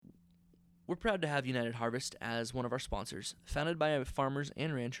We're proud to have United Harvest as one of our sponsors. Founded by farmers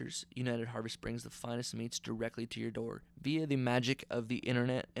and ranchers, United Harvest brings the finest meats directly to your door via the magic of the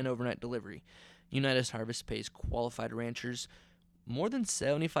internet and overnight delivery. United Harvest pays qualified ranchers more than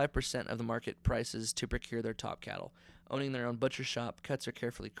 75% of the market prices to procure their top cattle. Owning their own butcher shop, cuts are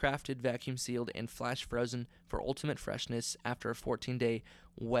carefully crafted, vacuum sealed, and flash frozen for ultimate freshness after a 14-day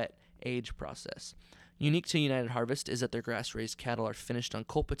wet age process. Unique to United Harvest is that their grass-raised cattle are finished on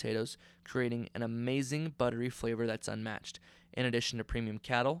cold potatoes, creating an amazing buttery flavor that's unmatched. In addition to premium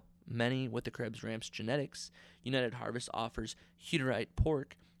cattle, many with the Krebs Ramps genetics, United Harvest offers Hutterite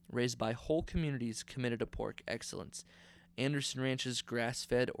pork raised by whole communities committed to pork excellence. Anderson Ranch's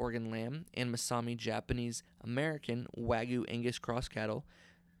grass-fed Oregon lamb and Masami Japanese American Wagyu Angus cross cattle.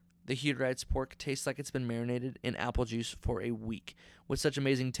 The Hutterite's pork tastes like it's been marinated in apple juice for a week, with such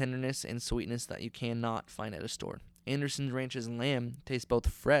amazing tenderness and sweetness that you cannot find at a store. Anderson Ranch's lamb tastes both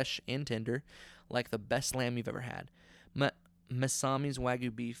fresh and tender, like the best lamb you've ever had. Masami's Wagyu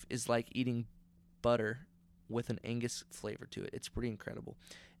beef is like eating butter with an Angus flavor to it. It's pretty incredible.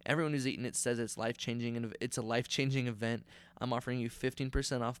 Everyone who's eaten it says it's life-changing, and it's a life-changing event. I'm offering you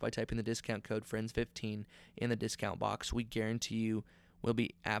 15% off by typing the discount code FRIENDS15 in the discount box. We guarantee you will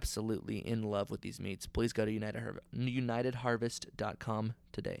be absolutely in love with these meats. Please go to UnitedHarvest.com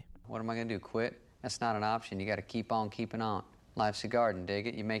today. What am I going to do, quit? That's not an option. You got to keep on keeping on. Life's a garden, dig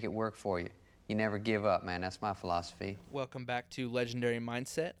it? You make it work for you. You never give up, man. That's my philosophy. Welcome back to Legendary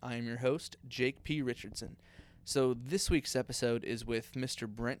Mindset. I am your host, Jake P. Richardson. So this week's episode is with Mr.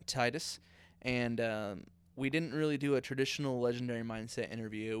 Brent Titus, and we didn't really do a traditional Legendary Mindset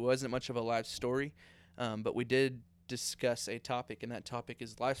interview. It wasn't much of a live story, but we did discuss a topic, and that topic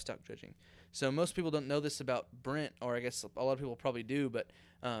is livestock judging. So most people don't know this about Brent, or I guess a lot of people probably do, but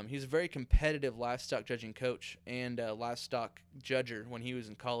he's a very competitive livestock judging coach and livestock judger when he was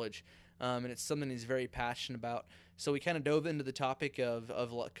in college, and it's something he's very passionate about. So we kind of dove into the topic of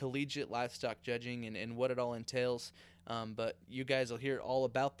collegiate livestock judging and what it all entails, but you guys will hear all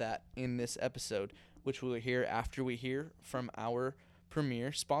about that in this episode, which we'll hear after we hear from our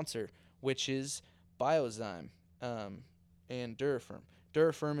premier sponsor, which is Biozyme and Durafirm.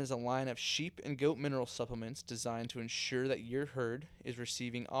 Durafirm is a line of sheep and goat mineral supplements designed to ensure that your herd is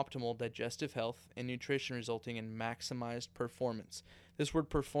receiving optimal digestive health and nutrition, resulting in maximized performance. This word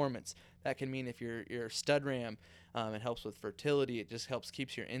performance, that can mean if you're a stud ram, it helps with fertility. It just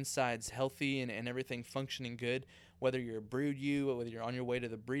keeps your insides healthy and everything functioning good. Whether you're a brood ewe, whether you're on your way to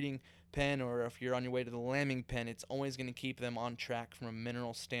the breeding pen, or if you're on your way to the lambing pen, it's always going to keep them on track from a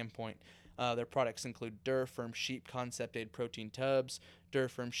mineral standpoint. Their products include Durafirm Sheep Concept Aid Protein Tubs,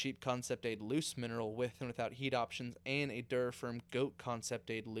 Durafirm Sheep Concept Aid Loose Mineral with and without heat options, and a Durafirm Goat Concept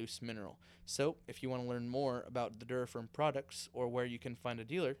Aid Loose Mineral. So, if you want to learn more about the Durafirm products or where you can find a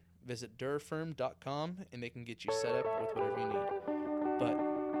dealer, visit Durafirm.com and they can get you set up with whatever you need. But,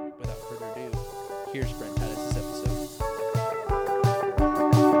 without further ado, here's Brent Titus' episode.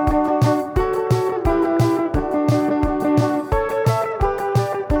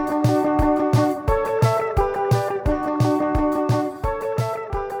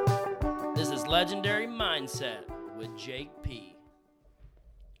 Legendary Mindset with Jake P.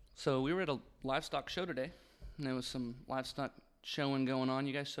 So we were at a livestock show today, and there was some livestock showing going on.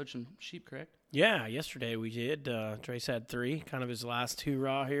 You guys showed some sheep, correct? Yeah, yesterday we did. Trace had 3, kind of his last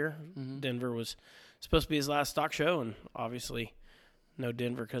hoorah here. Mm-hmm. Denver was supposed to be his last stock show, and obviously no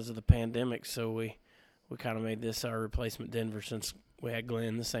Denver because of the pandemic, so we kind of made this our replacement Denver since we had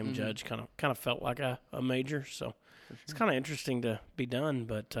Glenn, the same judge. Kind of felt like a major, so it's kind of interesting to be done,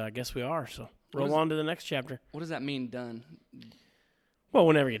 but I guess we are, so roll on to the next chapter. What does that mean, done? Well,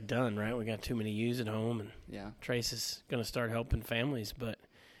 we'll never get done, right? We got too many ewes at home, and yeah, Trace is going to start helping families. But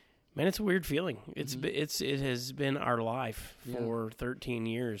man, it's a weird feeling. It has been our life for 13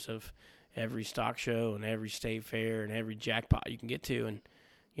 years of every stock show and every state fair and every jackpot you can get to. And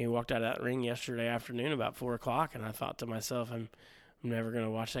you walked out of that ring yesterday afternoon about 4:00, and I thought to myself, I'm never going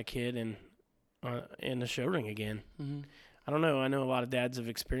to watch that kid in the show ring again. Mm-hmm. I don't know. I know a lot of dads have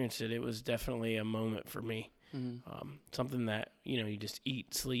experienced it. It was definitely a moment for me. Mm-hmm. Something that, you just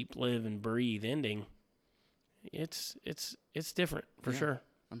eat, sleep, live, and breathe ending. It's different for sure.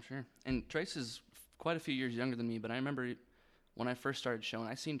 I'm sure. And Trace is quite a few years younger than me, but I remember when I first started showing,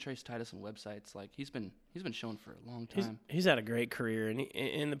 I seen Trace Titus on websites. Like he's been showing for a long time. He's had a great career,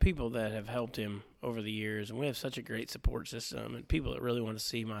 and the people that have helped him over the years, and we have such a great support system, and people that really want to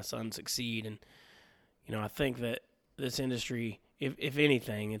see my son succeed. And I think that this industry, if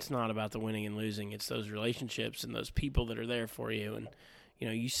anything, it's not about the winning and losing. It's those relationships and those people that are there for you. And,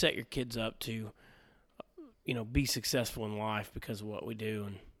 you set your kids up to, be successful in life because of what we do.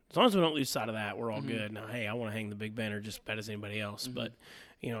 And as long as we don't lose sight of that, we're all good. Now, hey, I want to hang the big banner just as bad as anybody else. But,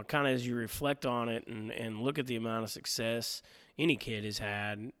 kind of as you reflect on it and look at the amount of success any kid has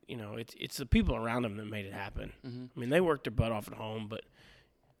had, it's the people around them that made it happen. I mean, they worked their butt off at home, but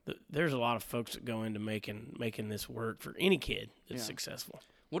there's a lot of folks that go into making this work for any kid that's successful.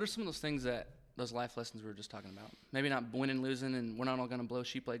 What are some of those things those life lessons we were just talking about? Maybe not winning, losing, and we're not all going to blow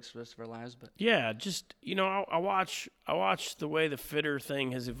sheep legs for the rest of our lives, but yeah, just I watch the way the fitter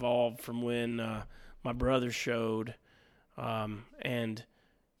thing has evolved from when my brother showed, and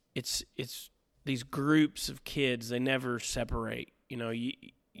it's these groups of kids, they never separate.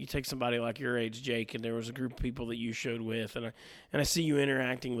 You take somebody like your age, Jake, and there was a group of people that you showed with, and I see you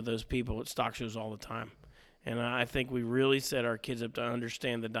interacting with those people at stock shows all the time. And I think we really set our kids up to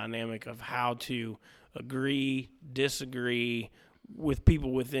understand the dynamic of how to agree, disagree with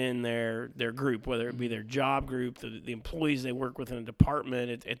people within their group, whether it be their job group, the employees they work with in a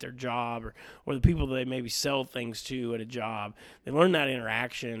department at their job, or the people that they maybe sell things to at a job. They learn that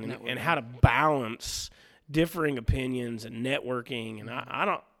interaction and how to balance differing opinions and networking. And I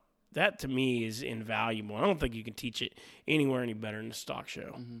don't. That, to me, is invaluable. I don't think you can teach it anywhere any better than the stock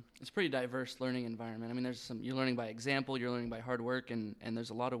show. It's a pretty diverse learning environment. I mean, you're learning by example, you're learning by hard work, and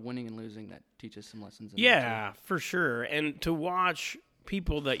there's a lot of winning and losing that teaches some lessons. Yeah, for sure. And to watch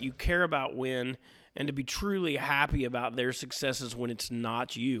people that you care about win and to be truly happy about their successes when it's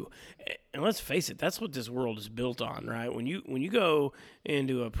not you. And let's face it, that's what this world is built on, right? When you go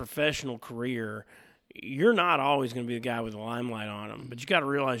into a professional career, you're not always going to be the guy with the limelight on them, but you got to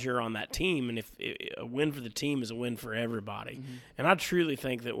realize you're on that team, and if a win for the team is a win for everybody. And I truly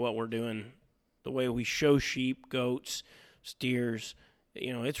think that what we're doing, the way we show sheep, goats, steers,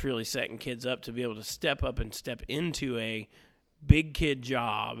 it's really setting kids up to be able to step up and step into a big kid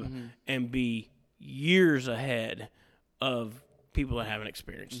job and be years ahead of people that haven't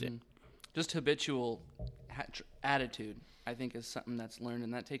experienced it. Just habitual attitude, I think, is something that's learned,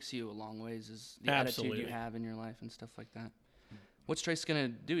 and that takes you a long ways, is the attitude you have in your life and stuff like that. What's Trace going to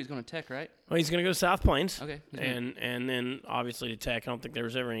do? He's going to Tech, right? Well, he's going to go to South Plains. Okay. And then, obviously, to Tech. I don't think there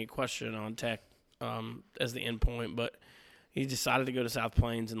was ever any question on Tech as the end point, but he decided to go to South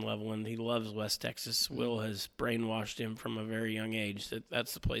Plains and Levelland. He loves West Texas. Will has brainwashed him from a very young age that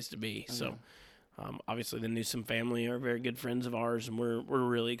that's the place to be. Okay. So, obviously, the Newsom family are very good friends of ours, and we're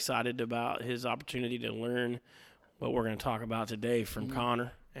really excited about his opportunity to learn what we're going to talk about today from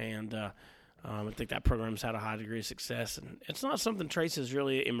Connor. And I think that program's had a high degree of success. And it's not something Trace has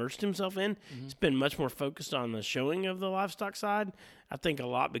really immersed himself in. He's been much more focused on the showing of the livestock side. I think a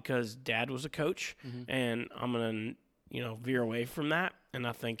lot because Dad was a coach, and I'm going to veer away from that. And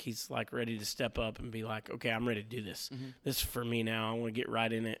I think he's ready to step up and be like, okay, I'm ready to do this. This is for me now. I want to get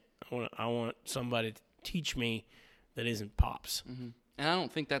right in it. I want somebody to teach me that isn't Pops. And I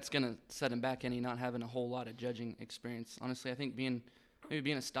don't think that's going to set him back any, not having a whole lot of judging experience. Honestly, I think being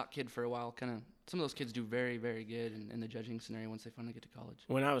a stock kid for a while, some of those kids do very, very good in the judging scenario once they finally get to college.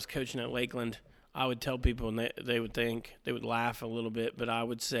 When I was coaching at Lakeland, I would tell people, and they would laugh a little bit, but I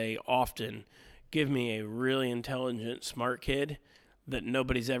would say often, give me a really intelligent, smart kid that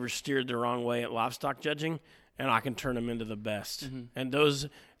nobody's ever steered the wrong way at livestock judging, and I can turn them into the best. And those,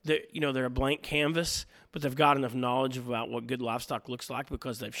 they're a blank canvas, but they've got enough knowledge about what good livestock looks like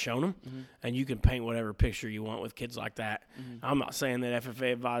because they've shown them, and you can paint whatever picture you want with kids like that. I'm not saying that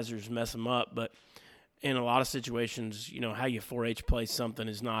FFA advisors mess them up, but in a lot of situations, how you 4-H play something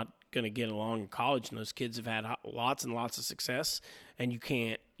is not going to get along in college, and those kids have had lots and lots of success, and you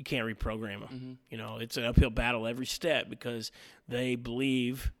can't reprogram them. It's an uphill battle every step because they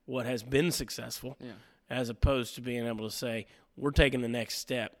believe what has been successful, as opposed to being able to say, we're taking the next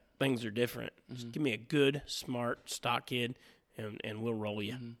step. Things are different. Just give me a good, smart stock kid, and we'll roll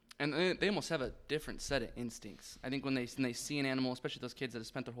you. And they almost have a different set of instincts. I think when they see an animal, especially those kids that have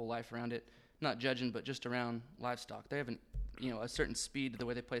spent their whole life around it, not judging, but just around livestock, they have a certain speed to the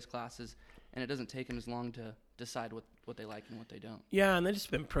way they place classes, and it doesn't take them as long to decide what they like and what they don't. Yeah, and they've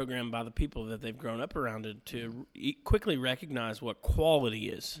just been programmed by the people that they've grown up around to quickly recognize what quality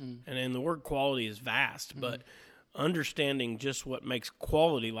is. And the word quality is vast, but understanding just what makes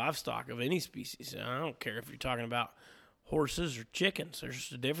quality livestock of any species. And I don't care if you're talking about horses or chickens. There's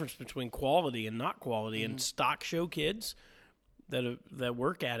just a difference between quality and not quality. And stock show kids that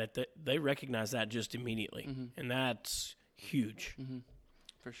work at it, that they recognize that just immediately. And that's huge.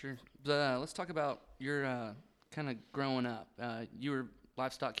 For sure. Let's talk about your kind of growing up. You were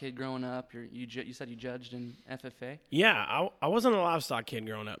livestock kid growing up. You said you judged in FFA? Yeah, I wasn't a livestock kid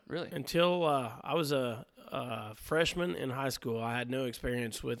growing up. Really? Until I was a freshman in high school. I had no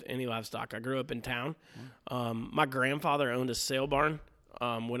experience with any livestock. I grew up in town. My grandfather owned a sale barn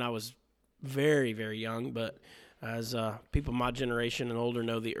when I was very, very young, but as people my generation and older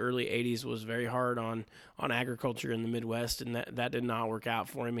know, the early 80s was very hard on agriculture in the Midwest, and that did not work out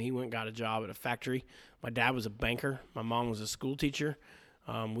for him. He went and got a job at a factory. My dad was a banker. My mom was a school teacher.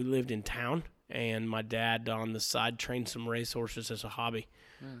 We lived in town, and my dad on the side trained some racehorses as a hobby.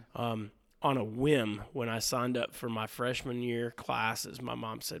 On a whim, when I signed up for my freshman year classes, my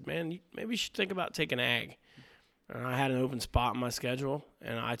mom said, man, maybe you should think about taking ag. And I had an open spot in my schedule,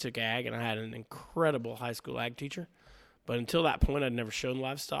 and I took ag, and I had an incredible high school ag teacher. But until that point, I'd never shown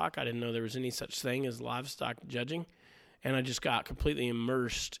livestock. I didn't know there was any such thing as livestock judging, and I just got completely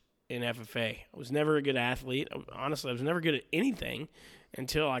immersed in FFA. I was never a good athlete. Honestly, I was never good at anything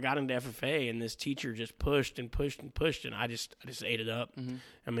until I got into FFA, and this teacher just pushed and pushed and pushed, and I just ate it up.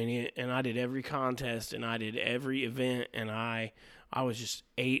 I mean, and I did every contest, and I did every event, and I was just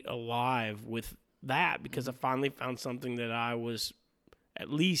ate alive with that because I finally found something that I was at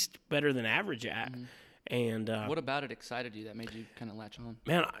least better than average at. And what about it excited you that made you kind of latch on?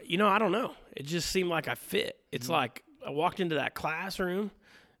 Man, I don't know. It just seemed like I fit. It's like I walked into that classroom,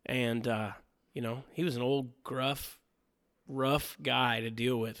 and he was an old, gruff, rough guy to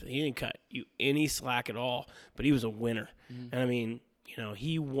deal with. He didn't cut you any slack at all, but he was a winner. And I mean,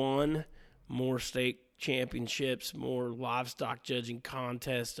 he won more state championships, more livestock judging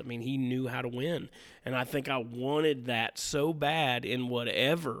contests. I mean, he knew how to win. And I think I wanted that so bad in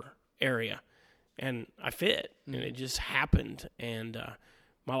whatever area. And I fit, and it just happened. And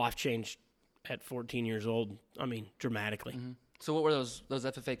my life changed at 14 years old, I mean, dramatically. So what were those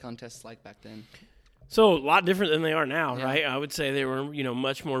FFA contests like back then? So a lot different than they are now, right? I would say they were,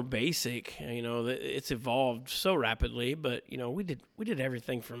 much more basic. It's evolved so rapidly, but we did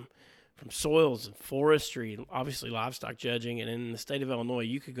everything from soils and forestry, obviously livestock judging, and in the state of Illinois,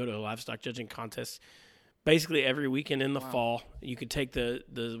 you could go to a livestock judging contest basically every weekend in the fall. You could take the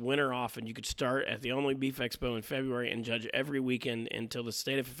winter off, and you could start at the Only Beef Expo in February and judge every weekend until the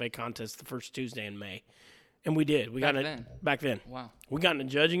state FFA contest the first Tuesday in May. And we did. Back then. Wow. We got in a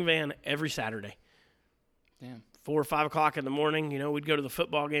judging van every Saturday. Damn. 4 or 5 o'clock in the morning. We'd go to the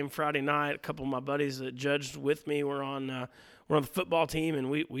football game Friday night. A couple of my buddies that judged with me were on the football team,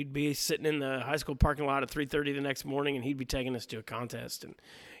 and we'd be sitting in the high school parking lot at 3:30 the next morning, and he'd be taking us to a contest. And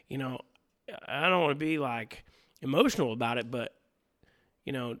I don't want to be like emotional about it, but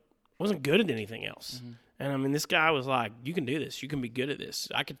wasn't good at anything else. And I mean, this guy was like, you can do this. You can be good at this.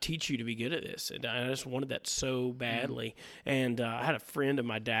 I could teach you to be good at this. And I just wanted that so badly. And I had a friend of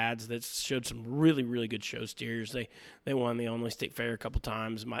my dad's that showed some really, really good show steers. They won the Only State Fair a couple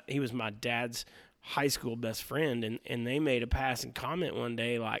times. He was my dad's high school best friend. And they made a passing comment one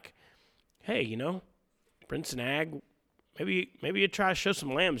day like, hey, Princeton Ag, maybe you try to show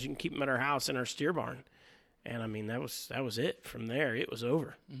some lambs. You can keep them at our house in our steer barn. And I mean, that was it. From there, it was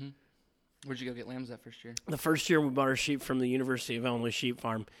over. Where'd you go get lambs that first year? The first year we bought our sheep from the University of Illinois Sheep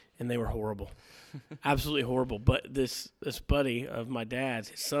Farm, and they were horrible. Absolutely horrible. But this buddy of my dad's,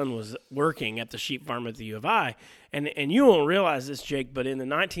 his son was working at the sheep farm at the U of I. And you won't realize this, Jake, but in the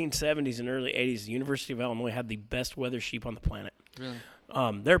 1970s and early 80s, the University of Illinois had the best weather sheep on the planet.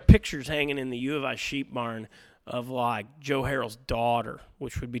 Really? There are pictures hanging in the U of I sheep barn of like Joe Harrell's daughter,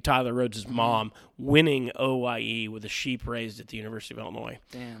 which would be Tyler Rhodes' mom, winning OIE with a sheep raised at the University of Illinois.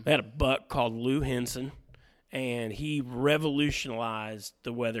 Damn. They had a buck called Lou Henson, and he revolutionized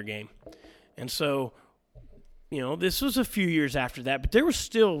the weather game. And so, this was a few years after that, but there was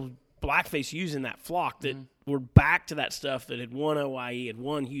still blackface ewes in that flock that were back to that stuff that had won OIE, had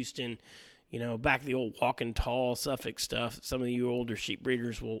won Houston, back to the old walking tall Suffolk stuff. Some of you older sheep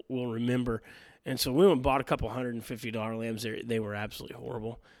breeders will remember. And so we went and bought a couple $150 lambs. They were absolutely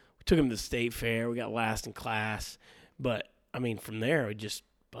horrible. We took them to the state fair. We got last in class. But, I mean, from there, we just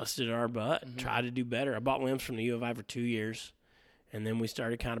busted our butt and tried to do better. I bought lambs from the U of I for 2 years. And then we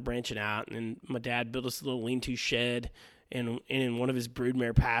started kind of branching out. And then my dad built us a little lean-to shed in one of his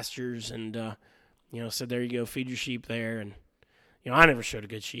broodmare pastures. And, said, there you go, feed your sheep there. And, I never showed a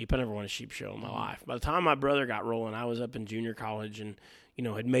good sheep. I never won a sheep show in my life. By the time my brother got rolling, I was up in junior college and,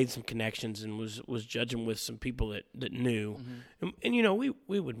 had made some connections and was judging with some people that knew. And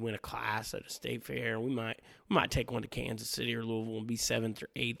we would win a class at a state fair. We might take one to Kansas City or Louisville and be 7th or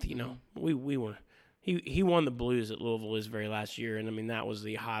 8th. We were he won the Blues at Louisville his very last year, and I mean that was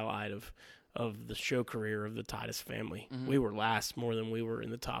the highlight of the show career of the Titus family. We were last more than we were in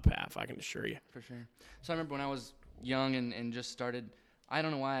the top half, I can assure you. For sure. So I remember when I was young and just started, I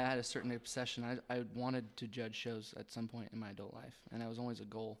don't know why I had a certain obsession. I wanted to judge shows at some point in my adult life, and that was always a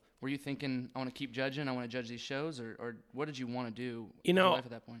goal. Were you thinking, I want to keep judging, I want to judge these shows, or what did you want to do in your life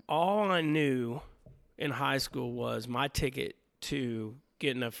at that point? All I knew in high school was my ticket to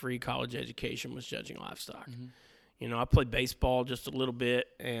getting a free college education was judging livestock. You know, I played baseball just a little bit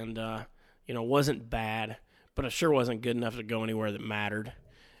and, you know, wasn't bad, but I sure wasn't good enough to go anywhere that mattered.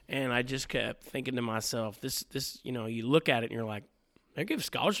 And I just kept thinking to myself, this, you know, you look at it and you're like, they give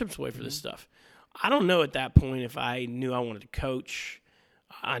scholarships away for this stuff. I don't know at that point if I knew I wanted to coach.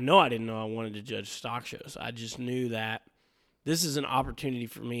 I know I didn't know I wanted to judge stock shows. I just knew that this is an opportunity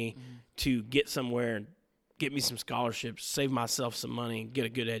for me to get somewhere and get me some scholarships, save myself some money, get a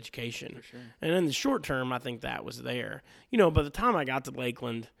good education. For sure. And in the short term, I think that was there. You know, by the time I got to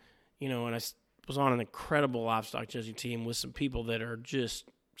Lakeland, you know, and I was on an incredible livestock judging team with some people that are just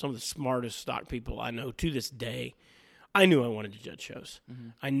some of the smartest stock people I know to this day, I knew I wanted to judge shows.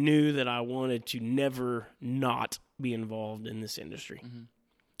 I knew that I wanted to never not be involved in this industry.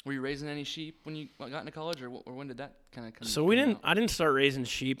 Were you raising any sheep when you got into college, or when did that kind of come? So I didn't start raising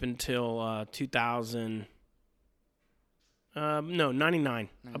sheep until 2000. 99.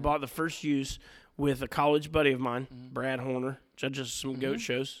 I bought the first ewes with a college buddy of mine, Brad Horner, judges some goat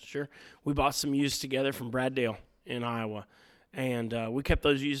shows. Sure, we bought some ewes together from Braddale in Iowa, and we kept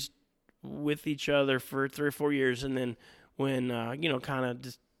those ewes with each other for 3 or 4 years. And then when you know, kind of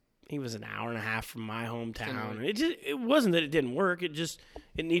just, he was an hour and a half from my hometown, and it wasn't that it didn't work.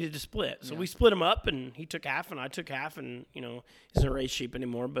 It needed to split. So we split them up, and he took half and I took half, and you know, he doesn't raise sheep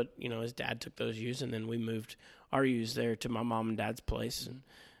anymore, but you know, his dad took those ewes, and then we moved our ewes there to my mom and dad's place.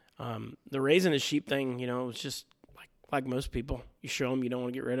 And the raising a sheep thing, you know, it was just like most people. You show them, you don't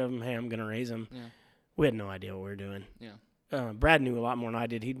want to get rid of them. Hey, I'm going to raise them. Yeah. We had no idea what we were doing. Yeah. Brad knew a lot more than I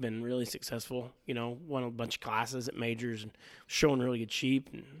did. He'd been really successful, you know, won a bunch of classes at majors and showing really good sheep,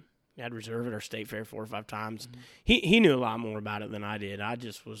 and had reserve at our state fair 4 or 5 times. He knew a lot more about it than I did. I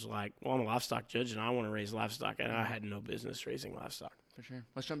just was like, well, I'm a livestock judge and I want to raise livestock, and I had no business raising livestock. For sure.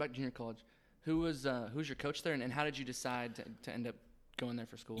 Let's jump back to junior college. Who's your coach there, and how did you decide to end up going there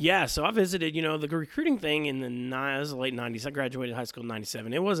for school? Yeah, so I visited, you know, the recruiting thing in it was the late 90s. I graduated high school in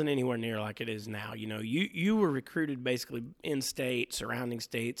 97. It wasn't anywhere near like it is now. You know, you were recruited basically in-state, surrounding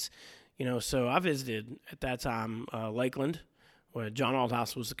states. You know, so I visited at that time Lakeland, where John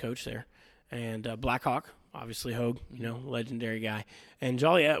Aldhouse was the coach there, and Blackhawk, obviously Hogue, you know, legendary guy. And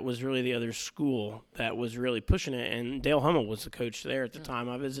Joliet was really the other school that was really pushing it, and Dale Hummel was the coach there at the time.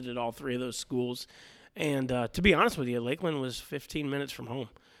 I visited all 3 of those schools. And to be honest with you, Lakeland was 15 minutes from home.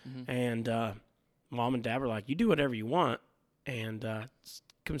 And Mom and Dad were like, you do whatever you want. And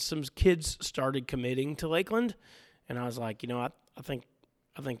some kids started committing to Lakeland, and I was like, you know, I think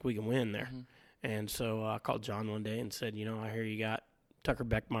we can win there. And so I called John one day and said, you know, I hear you got Tucker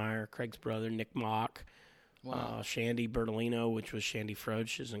Beckmeyer, Craig's brother, Nick Mock, Shandy Bertolino, which was Shandy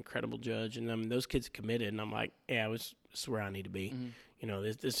Froch, is an incredible judge. And I mean, those kids committed, and I'm like, yeah, this is where I need to be. You know,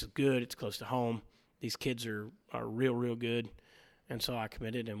 this is good. It's close to home. These kids are real, real good. And so I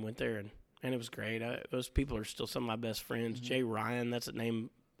committed and went there, and it was great. Those people are still some of my best friends. Jay Ryan, that's a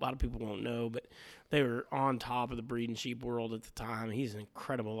name a lot of people won't know, but they were on top of the breeding sheep world at the time. He's an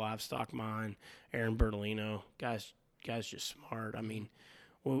incredible livestock mind. Aaron Bertolino, guys just smart. I mean,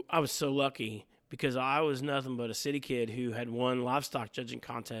 well, I was so lucky because I was nothing but a city kid who had won livestock judging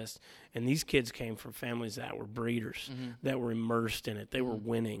contests, and these kids came from families that were breeders, that were immersed in it. They were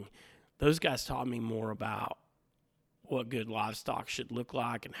winning. Those guys taught me more about what good livestock should look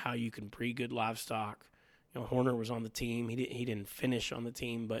like and how you can breed good livestock. You know, Horner was on the team. He didn't finish on the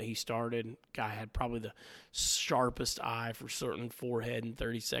team, but he started. Guy had probably the sharpest eye for certain forehead in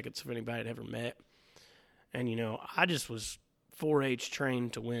 30 seconds of anybody I'd ever met. And, you know, I just was 4-H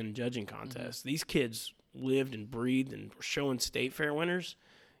trained to win judging contests. These kids lived and breathed and were showing state fair winners.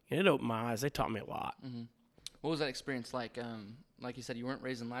 And it opened my eyes. They taught me a lot. What was that experience like? Like you said, you weren't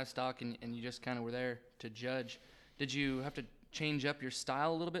raising livestock and you just kind of were there to judge. Did you have to change up your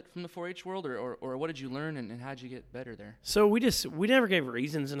style a little bit from the 4-H world, or what did you learn and how did you get better there? So we never gave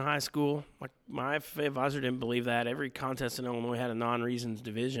reasons in high school. Like my advisor didn't believe that. Every contest in Illinois had a non-reasons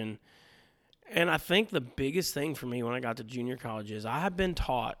division. And I think the biggest thing for me when I got to junior college is I had been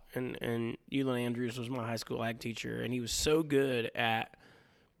taught, and Eulin Andrews was my high school ag teacher, and he was so good at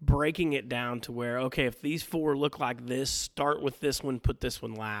breaking it down to where, okay, if these 4 look like this, start with this one, put this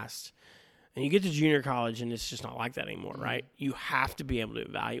one last. And you get to junior college, and it's just not like that anymore, right? You have to be able to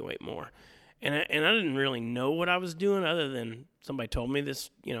evaluate more. And I didn't really know what I was doing other than somebody told me this,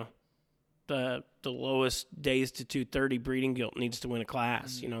 you know, the lowest days to 230 breeding gilt needs to win a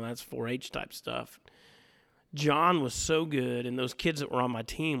class. You know, that's 4-H type stuff. John was so good, and those kids that were on my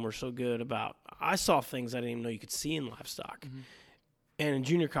team were so good about, I saw things I didn't even know you could see in livestock. And in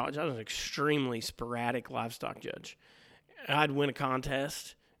junior college, I was an extremely sporadic livestock judge. I'd win a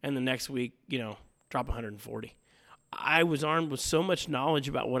contest, and the next week, you know, drop 140. I was armed with so much knowledge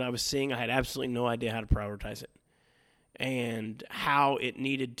about what I was seeing, I had absolutely no idea how to prioritize it and how it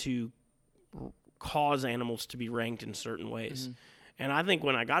needed to cause animals to be ranked in certain ways. Mm-hmm. And I think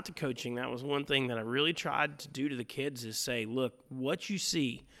when I got to coaching, that was one thing that I really tried to do to the kids is say, look, what you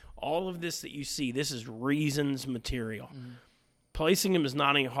see, all of this that you see, this is reasons material. Mm-hmm. Placing them is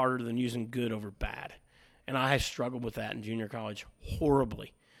not any harder than using good over bad. And I have struggled with that in junior college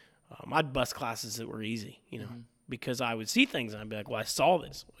horribly. I'd bust classes that were easy, because I would see things and I'd be like, well, I saw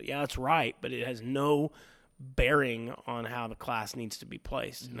this. Well, yeah, that's right, but it has no bearing on how the class needs to be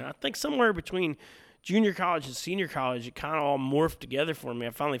placed. Mm-hmm. And I think somewhere between junior college and senior college, it kind of all morphed together for me. I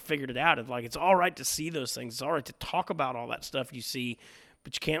finally figured it out. It's all right to see those things. It's all right to talk about all that stuff you see,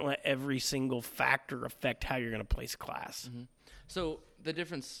 but you can't let every single factor affect how you're going to place a class. Mm-hmm. So the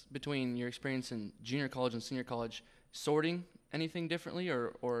difference between your experience in junior college and senior college, sorting anything differently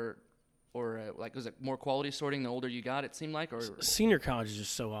or was it more quality sorting the older you got, it seemed like? Or senior college is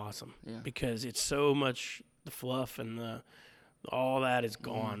just so awesome because it's so much the fluff and all that is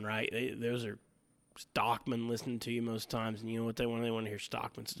gone, right? Those are stockmen listening to you most times, and you know what they want? They want to hear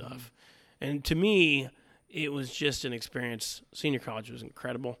stockman stuff. Mm-hmm. And to me, it was just an experience. Senior college was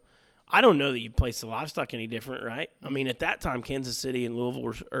incredible. I don't know that you place the livestock any different, right? I mean, at that time, Kansas City and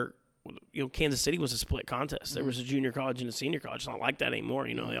Louisville Kansas City was a split contest. Mm-hmm. There was a junior college and a senior college. It's not like that anymore.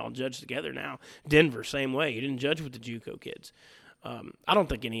 They all judge together now. Denver, same way. You didn't judge with the JUCO kids. I don't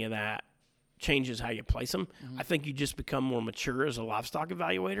think any of that changes how you place them. Mm-hmm. I think you just become more mature as a livestock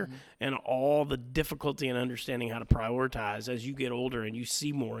evaluator, and all the difficulty in understanding how to prioritize as you get older and you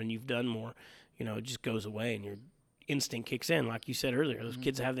see more and you've done more, it just goes away and your instinct kicks in. Like you said earlier, those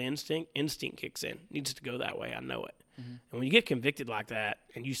kids have the instinct kicks in. It needs to go that way. I know it. Mm-hmm. And when you get convicted like that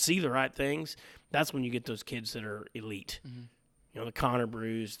and you see the right things, that's when you get those kids that are elite. Mm-hmm. The Connor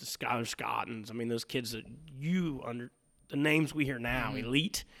Brews, the Skylar Scottons. I mean, those kids that the names we hear now,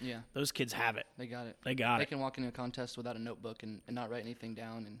 elite, those kids have it. They got it. They can walk into a contest without a notebook and not write anything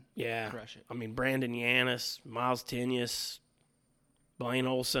down and crush it. I mean, Brandon Yanis, Miles Tenius, Blaine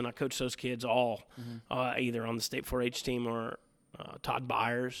Olson, I coach those kids all, either on the State 4-H team or Todd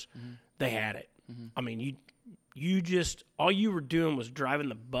Byers. Mm-hmm. They had it. Mm-hmm. I mean, you just – all you were doing was driving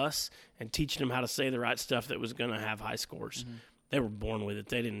the bus and teaching them how to say the right stuff that was going to have high scores. Mm-hmm. They were born with it.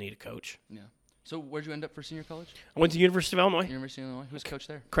 They didn't need a coach. Yeah. So where'd you end up for senior college? I went to University of Illinois. University of Illinois. Who's coach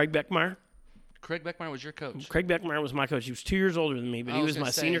there? Craig Beckmeyer. Craig Beckmeyer was your coach? Craig Beckmeyer was my coach. He was 2 years older than me, but he was my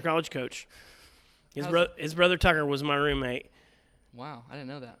senior college coach. His brother Tucker was my roommate. Wow, I didn't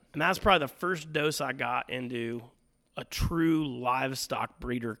know that. And that's probably the first dose I got into a true livestock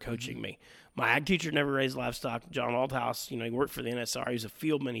breeder coaching me. My ag teacher never raised livestock. John Althouse, he worked for the NSR. He was a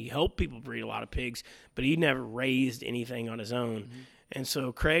fieldman. He helped people breed a lot of pigs, but he never raised anything on his own. Mm-hmm. And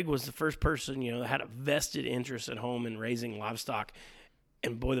so Craig was the first person, that had a vested interest at home in raising livestock.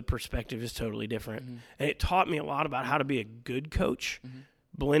 And boy, the perspective is totally different. Mm-hmm. And it taught me a lot about how to be a good coach,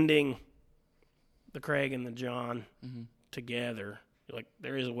 blending the Craig and the John together.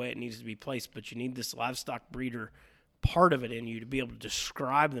 There is a way it needs to be placed, but you need this livestock breeder part of it in you to be able to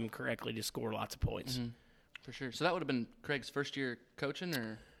describe them correctly to score lots of points. Mm-hmm. For sure. So that would have been Craig's first year coaching,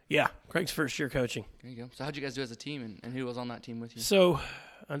 or? Yeah, Craig's first year coaching. There you go. So how'd you guys do as a team, and who was on that team with you? So,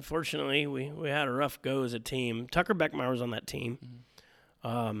 unfortunately, we had a rough go as a team. Tucker Beckmeyer was on that team.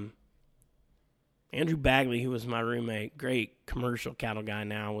 Mm-hmm. Andrew Bagley, who was my roommate, great commercial cattle guy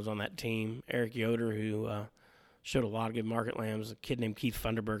now, was on that team. Eric Yoder, who showed a lot of good market lambs. A kid named Keith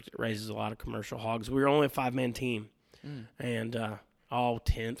Funderburg that raises a lot of commercial hogs. We were only a 5-man team, and all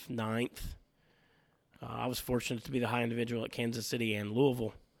 10th, 9th. I was fortunate to be the high individual at Kansas City and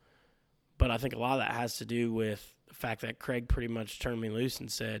Louisville. But I think a lot of that has to do with the fact that Craig pretty much turned me loose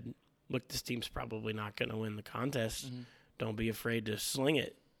and said, look, this team's probably not going to win the contest. Mm-hmm. Don't be afraid to sling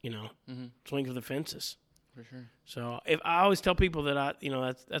it, swing for the fences. For sure. So I always tell people that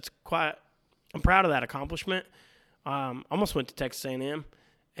that's quite – I'm proud of that accomplishment. Almost went to Texas A&M,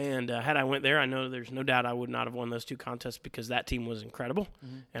 and had I went there, I know there's no doubt I would not have won those two contests because that team was incredible,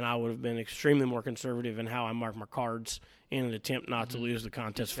 and I would have been extremely more conservative in how I marked my cards in an attempt not to lose the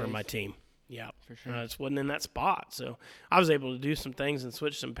contest for my team. Yeah, for sure. I just wasn't in that spot, so I was able to do some things and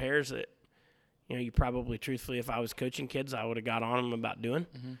switch some pairs that, you probably truthfully, if I was coaching kids, I would have got on them about doing,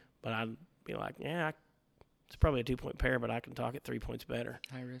 but I'd be like, it's probably a 2-point pair, but I can talk it 3 points better.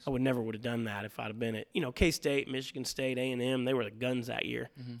 High risk. I would never would have done that if I'd have been at, K-State, Michigan State, A&M. They were the guns that year.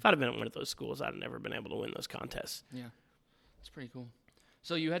 Mm-hmm. If I'd have been at one of those schools, I'd have never been able to win those contests. Yeah, that's pretty cool.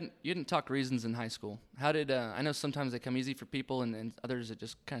 So you hadn't talked reasons in high school. How did I know sometimes they come easy for people, and others it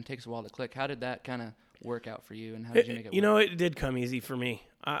just kind of takes a while to click. How did that kind of work out for you, and how did you make it work? It did come easy for me.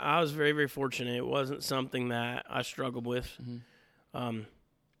 I was very, very fortunate. It wasn't something that I struggled with.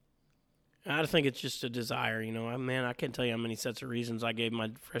 I think it's just a desire. I can't tell you how many sets of reasons I gave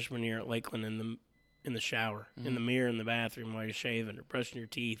my freshman year at Lakeland in the shower, in the mirror in the bathroom while you're shaving or brushing your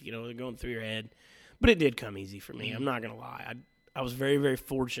teeth. They're going through your head. But it did come easy for me. I'm not going to lie. I was very, very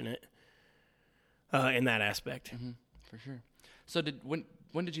fortunate in that aspect. For sure. So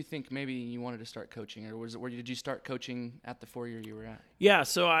when did you think maybe you wanted to start coaching, or did you start coaching at the 4-year you were at? Yeah,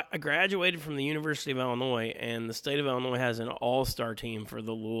 so I graduated from the University of Illinois, and the state of Illinois has an all-star team for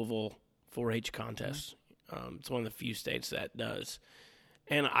the Louisville 4-H contest. It's one of the few states that does.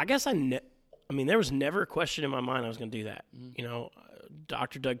 And I guess there was never a question in my mind I was going to do that.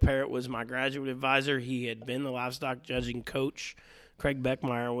 Dr. Doug Parrott was my graduate advisor. He had been the livestock judging coach. Craig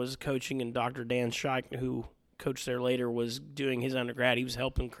Beckmeyer was coaching, and Dr. Dan Scheich, who coached there later, was doing his undergrad. He was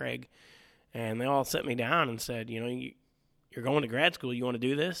helping Craig. And they all set me down and said, you're going to grad school. You want to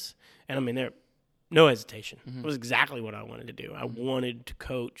do this? And there, no hesitation. It was exactly what I wanted to do. I wanted to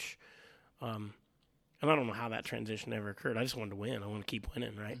coach. And I don't know how that transition ever occurred. I just wanted to win. I want to keep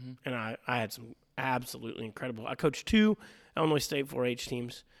winning, right? And I had some absolutely incredible. I coached 2 Illinois State 4-H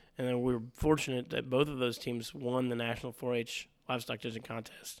teams, and then we were fortunate that both of those teams won the National 4-H Livestock Judging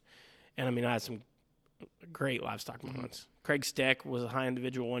Contest. And, I had some great livestock moments. Craig Steck was a high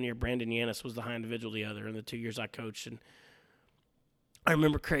individual one year. Brandon Yanis was the high individual the other in the 2 years I coached. And I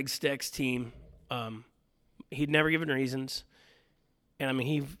remember Craig Steck's team. He'd never given reasons. And,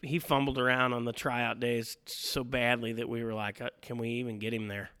 he fumbled around on the tryout days so badly that we were like, can we even get him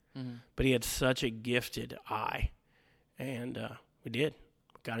there? But he had such a gifted eye. And we did.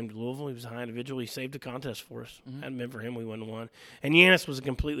 Got him to Louisville. He was a high individual. He saved the contest for us. Hadn't been for him, we wouldn't have won. And Yanis was a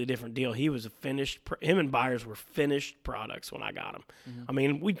completely different deal. He was him and Byers were finished products when I got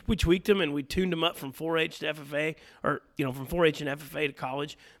him. We tweaked him and we tuned him up from 4-H to FFA, or, from 4-H and FFA to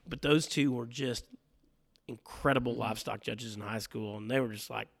college. But those two were just incredible livestock judges in high school, and they were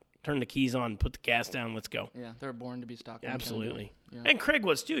just like, turn the keys on, put the gas down, let's go. Yeah, they're born to be stock. Absolutely. Yeah. And Craig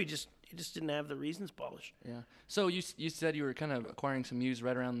was too. He just didn't have the reasons polished. Yeah. So you said you were kind of acquiring some ewes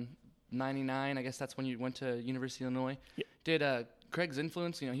right around 99. I guess that's when you went to University of Illinois. Yeah. Did Craig's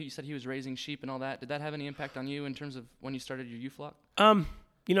influence, you said he was raising sheep and all that, did that have any impact on you in terms of when you started your ewe flock?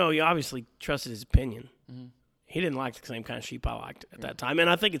 He obviously trusted his opinion. He didn't like the same kind of sheep I liked at that time. And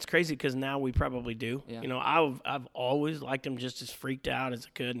I think it's crazy because now we probably do. Yeah. I've always liked him just as freaked out as I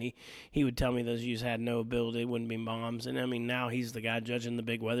could. And he would tell me those ewes had no ability, wouldn't be moms. And, now he's the guy judging the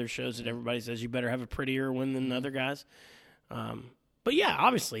big weather shows that everybody says you better have a prettier one than the other guys. But, yeah,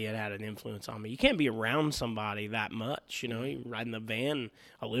 obviously it had an influence on me. You can't be around somebody that much. You ride in the van.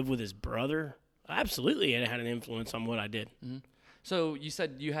 I live with his brother. Absolutely it had an influence on what I did. So you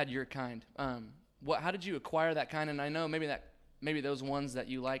said you had your kind. How did you acquire that kind? And I know maybe those ones that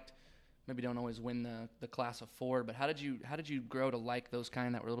you liked maybe don't always win the class of 4, but how did you grow to like those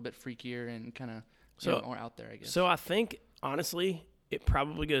kind that were a little bit freakier and kind of more out there, I guess? So I think honestly it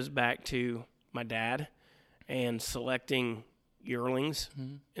probably goes back to my dad and selecting yearlings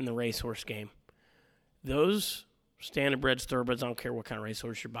in the racehorse game. Those standard-breds, thoroughbreds, I don't care what kind of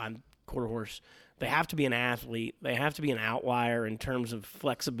racehorse you're buying, quarter horse, they have to be an athlete. They have to be an outlier in terms of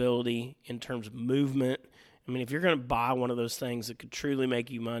flexibility, in terms of movement. If you're going to buy one of those things that could truly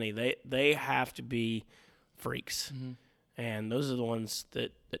make you money, they have to be freaks. And those are the ones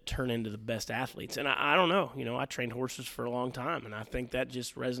that turn into the best athletes. And I don't know. I trained horses for a long time, and I think that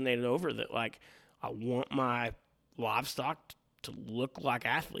just resonated over that, like, I want my livestock to look like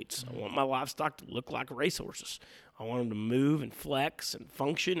athletes. I want my livestock to look like racehorses. I want them to move and flex and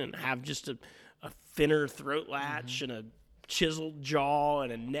function and have just a thinner throat latch and a chiseled jaw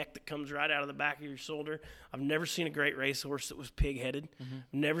and a neck that comes right out of the back of your shoulder. I've never seen a great racehorse that was pig-headed.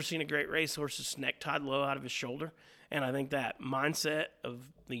 Never seen a great racehorse that's neck tied low out of his shoulder. And I think that mindset of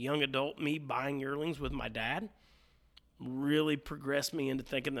the young adult me buying yearlings with my dad really progressed me into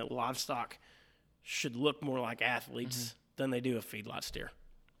thinking that livestock should look more like athletes than they do a feedlot steer.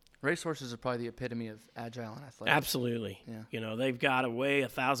 Racehorses are probably the epitome of agile and athletic. Absolutely. Yeah. They've got to weigh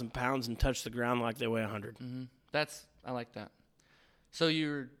 1,000 pounds and touch the ground like they weigh 100. I like that. So you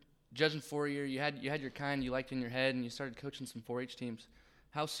were judging 4-year. You had your kind you liked in your head, and you started coaching some 4-H teams.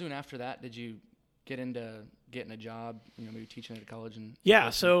 How soon after that did you get into getting a job? Maybe teaching at a college and.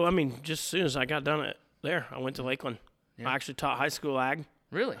 Yeah. So just as soon as I got done there, I went to Lakeland. I actually taught high school ag.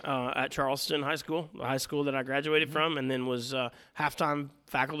 Really? At Charleston High School, the high school that I graduated from, and then was halftime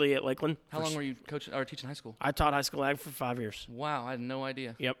faculty at Lakeland. How long were you coaching or teaching high school? I taught high school ag for 5 years. Wow, I had no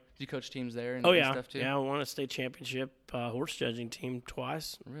idea. Yep. Did you coach teams there and stuff too? Yeah, I won a state championship horse judging team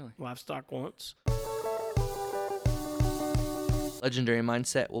twice. Really? Livestock once. Legendary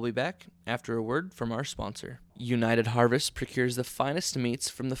Mindset will be back after a word from our sponsor. United Harvest procures the finest meats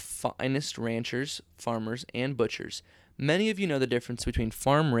from the finest ranchers, farmers, and butchers. Many of you know the difference between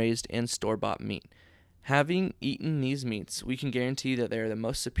farm-raised and store-bought meat. Having eaten these meats, we can guarantee that they are the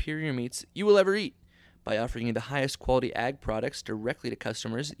most superior meats you will ever eat. By offering you the highest quality ag products directly to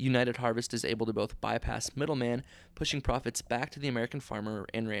customers, United Harvest is able to both bypass middlemen, pushing profits back to the American farmer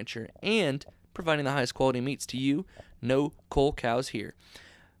and rancher, and providing the highest quality meats to you. No cull cows here.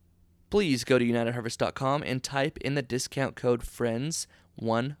 Please go to UnitedHarvest.com and type in the discount code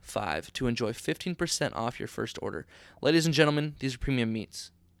FRIENDS15 to enjoy 15% off your first order. Ladies and gentlemen, these are premium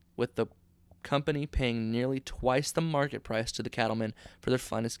meats, with the company paying nearly twice the market price to the cattlemen for their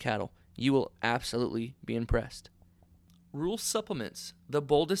finest cattle. You will absolutely be impressed. Rule Supplements, the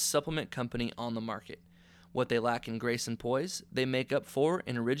boldest supplement company on the market. What they lack in grace and poise, they make up for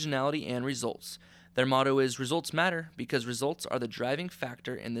in originality and results. Their motto is results matter because results are the driving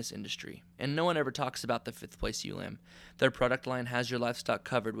factor in this industry. And no one ever talks about the 5th place ULAM. Their product line has your livestock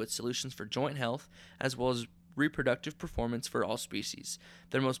covered with solutions for joint health as well as reproductive performance for all species.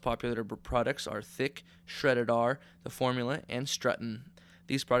 Their most popular products are Thick, Shredded R, the Formula, and Strutton.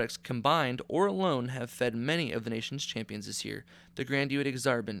 These products combined or alone have fed many of the nation's champions this year. The Grand Duet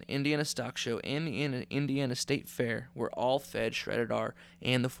Exarban, Indiana Stock Show, and the Indiana State Fair were all fed Shredded R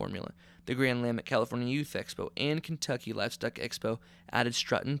and the Formula. The Grand Lamb at California Youth Expo and Kentucky Livestock Expo added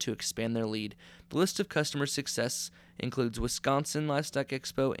Strutton to expand their lead. The list of customer success includes Wisconsin Livestock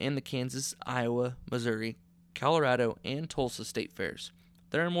Expo and the Kansas, Iowa, Missouri, Colorado, and Tulsa State Fairs.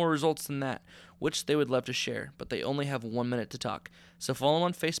 There are more results than that, which they would love to share, but they only have 1 minute to talk. So follow them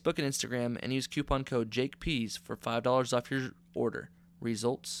on Facebook and Instagram and use coupon code JakePeas for $5 off your order.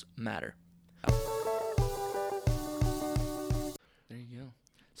 Results matter. There you go.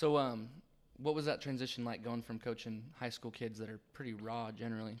 So what was that transition like going from coaching high school kids that are pretty raw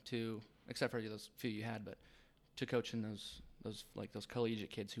generally to, except for those few you had, but to coaching those collegiate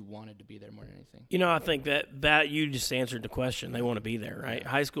kids who wanted to be there more than anything? You know, I think that you just answered the question. They want to be there, right? Yeah.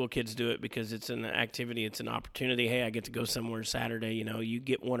 High school kids do it because it's an activity, it's an opportunity. Hey, I get to go somewhere Saturday. You know, you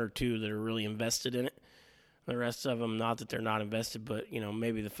get one or two that are really invested in it. The rest of them, not that they're not invested, but, you know,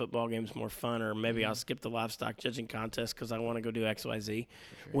 maybe the football game's more fun, or maybe I'll skip the livestock judging contest because I want to go do X, Y, Z.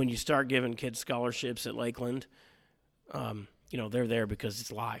 Sure. When you start giving kids scholarships at Lakeland, you know, they're there because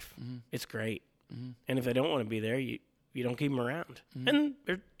it's life. Mm-hmm. It's great. Mm-hmm. And if they don't want to be there, you don't keep them around. Mm-hmm.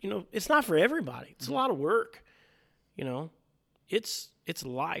 And, you know, it's not for everybody. It's a lot of work. You know, it's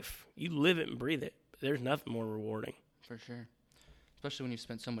life. You live it and breathe it. There's nothing more rewarding. For sure. Especially when you've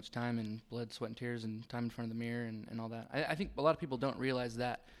spent so much time in blood, sweat, and tears and time in front of the mirror and all that. I think a lot of people don't realize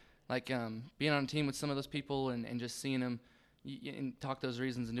that. Like being on a team with some of those people and just seeing them and talk those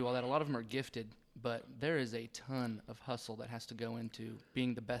reasons and do all that, a lot of them are gifted, but there is a ton of hustle that has to go into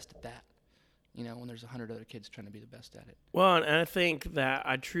being the best at that. You know, when there's 100 other kids trying to be the best at it. Well, and I think that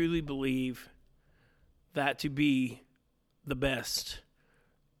I truly believe that to be the best,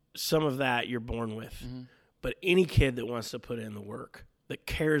 some of that you're born with. Mm-hmm. But any kid that wants to put in the work, that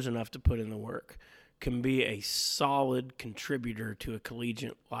cares enough to put in the work, can be a solid contributor to a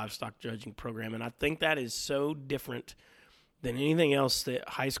collegiate livestock judging program. And I think that is so different than anything else that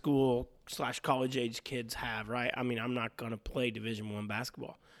high school / college age kids have, right? I mean, I'm not going to play Division I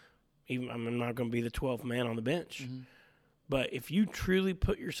basketball. I'm not going to be the 12th man on the bench. Mm-hmm. But if you truly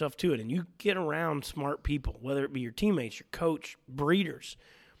put yourself to it and you get around smart people, whether it be your teammates, your coach, breeders,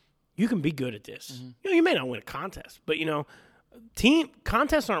 you can be good at this. Mm-hmm. You know, you may not win a contest, but, you know,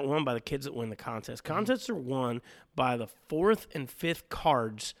 contests aren't won by the kids that win the contest. Contests are won by the 4th and 5th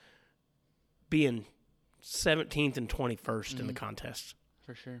cards being 17th and 21st in the contest.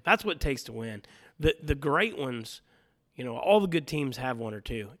 For sure. That's what it takes to win. The great ones, you know, all the good teams have one or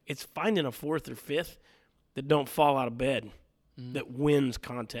two. It's finding a 4th or 5th that don't fall out of bed that wins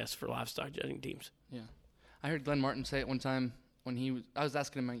contests for livestock judging teams. Yeah. I heard Glenn Martin say it one time when I was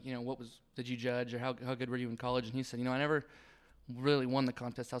asking him, you know, did you judge or how good were you in college? And he said, you know, I never really won the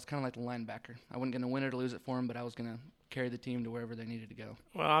contest. I was kind of like the linebacker. I wasn't going to win it or lose it for him, but I was going to carry the team to wherever they needed to go.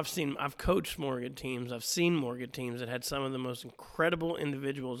 Well, I've coached more good teams. I've seen more good teams that had some of the most incredible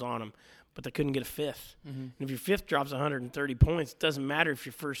individuals on them, but they couldn't get a 5th. Mm-hmm. And if your 5th drops 130 points, it doesn't matter if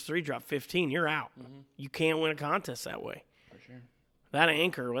your first 3 drop 15, you're out. Mm-hmm. You can't win a contest that way. For sure. That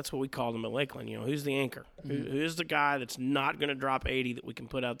anchor, that's what we call them at Lakeland. You know, who's the anchor? Mm-hmm. Who's the guy that's not going to drop 80 that we can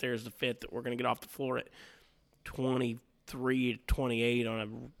put out there as the 5th that we're going to get off the floor at 23 to 28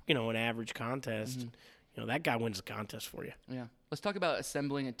 on an average contest. Mm-hmm. You know, that guy wins the contest for you. Yeah. Let's talk about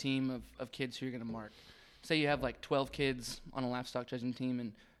assembling a team of kids who you're going to mark. Say you have like 12 kids on a livestock judging team,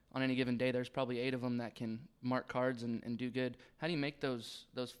 and on any given day, there's probably 8 of them that can mark cards and do good. How do you make those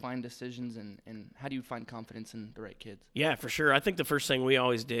fine decisions, and how do you find confidence in the right kids? Yeah, for sure. I think the first thing we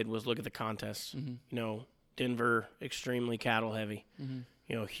always did was look at the contests. Mm-hmm. You know, Denver, extremely cattle heavy. Mm-hmm.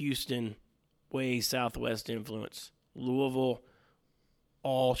 You know, Houston, way Southwest influence. Louisville,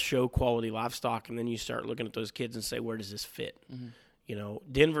 all show quality livestock. And then you start looking at those kids and say, where does this fit? Mm-hmm. You know,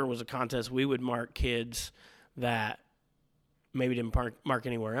 Denver was a contest. We would mark kids that maybe didn't mark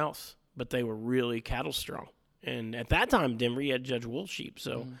anywhere else, but they were really cattle strong. And at that time, Denver, you had to judge wool sheep.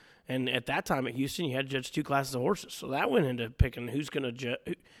 So, Mm-hmm. and at that time at Houston, you had to judge 2 classes of horses. So that went into picking who's going to judge,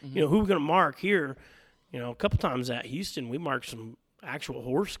 Mm-hmm. you know, who we're going to mark here. You know, a couple times at Houston, we marked some actual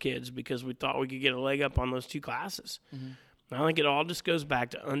horse kids because we thought we could get a leg up on those 2 classes. Mm-hmm. I think it all just goes back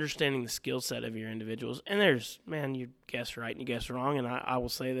to understanding the skill set of your individuals. And there's, man, you guess right and you guess wrong. And I will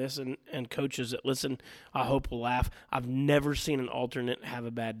say this, and coaches that listen, I hope will laugh. I've never seen an alternate have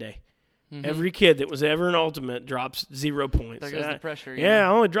a bad day. Mm-hmm. Every kid that was ever an ultimate drops 0 points. There goes the pressure. Yeah,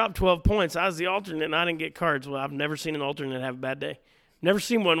 I only dropped 12 points. I was the alternate, and I didn't get cards. Well, I've never seen an alternate have a bad day. Never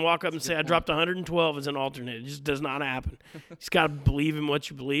seen one walk up and say, I dropped 112 as an alternate. It just does not happen. You just got to believe in what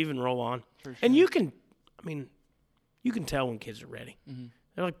you believe and roll on. For sure. And you can, you can tell when kids are ready. Mm-hmm.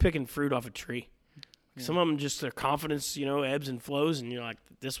 They're like picking fruit off a tree. Yeah. Some of them just, their confidence, ebbs and flows, and you're like,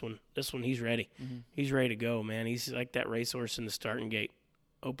 this one, he's ready. Mm-hmm. He's ready to go, man. He's like that racehorse in the starting gate.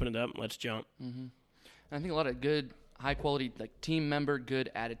 Open it up and let's jump. Mm-hmm. And I think a lot of good, high-quality, like team member, good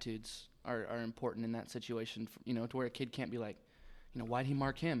attitudes are important in that situation, to where a kid can't be like, why'd he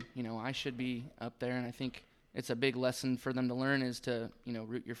mark him? I should be up there. And I think it's a big lesson for them to learn is to,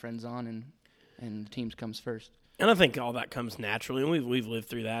 root your friends on and the teams comes first. And I think all that comes naturally, and we've lived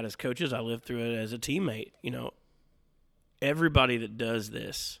through that as coaches. I lived through it as a teammate. Everybody that does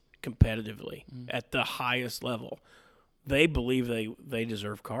this competitively at the highest level, they believe they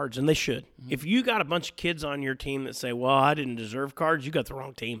deserve cards, and they should. Mm-hmm. If you got a bunch of kids on your team that say, well, I didn't deserve cards, you got the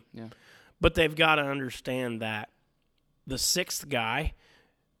wrong team. Yeah. But they've got to understand that the 6th guy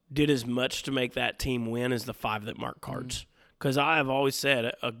did as much to make that team win as the 5 that marked cards. Because I have always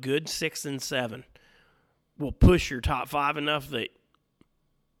said a good 6 and 7 will push your top 5 enough that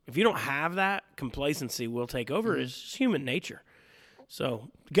if you don't have that, complacency will take over. It's just human nature. So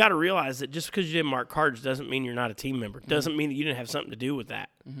you got to realize that just because you didn't mark cards doesn't mean you're not a team member. Doesn't mean that you didn't have something to do with that.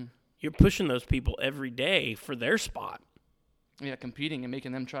 Mm-hmm. You're pushing those people every day for their spot. Yeah, competing and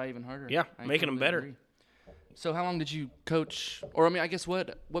making them try even harder. Yeah, making them better. Agree. So how long did you coach? Or, I guess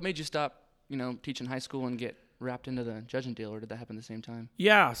what made you stop, teaching high school and get wrapped into the judging deal, or did that happen at the same time?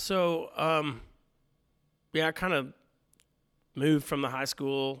 Yeah, so, I kind of moved from the high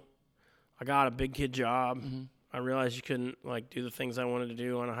school. I got a big kid job. Mm-hmm. I realized you couldn't, do the things I wanted to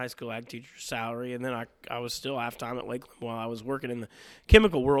do on a high school ag teacher's salary. And then I was still half-time at Lakeland while I was working in the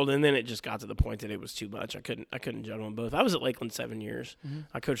chemical world. And then it just got to the point that it was too much. I couldn't juggle them both. I was at Lakeland 7 years. Mm-hmm.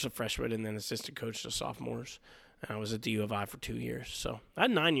 I coached the freshmen and then assistant coached the sophomores. And I was at the U of I for 2 years. So I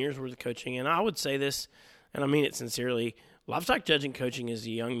had 9 years worth of coaching. And I would say this, and I mean it sincerely, livestock judging coaching is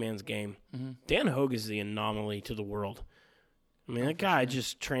a young man's game. Mm-hmm. Dan Hogue is the anomaly to the world. I mean, that guy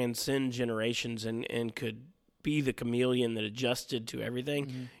just transcends generations and could be the chameleon that adjusted to everything.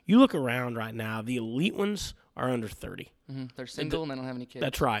 Mm-hmm. You look around right now, the elite ones are under 30. Mm-hmm. They're single and they don't have any kids.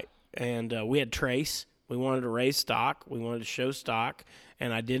 That's right. And we had Trace. We wanted to raise stock. We wanted to show stock.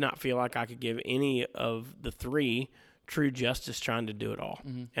 And I did not feel like I could give any of the 3 true justice trying to do it all.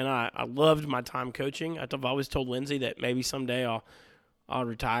 Mm-hmm. And I loved my time coaching. I've always told Lindsay that maybe someday I'll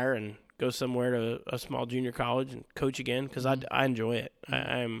retire and go somewhere to a small junior college and coach again because I enjoy it.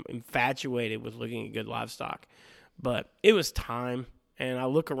 Mm-hmm. I'm infatuated with looking at good livestock. But it was time, and I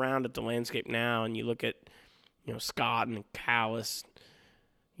look around at the landscape now, and you look at, Scott and Callis,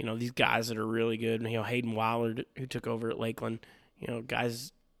 these guys that are really good. Hayden Weiler, who took over at Lakeland,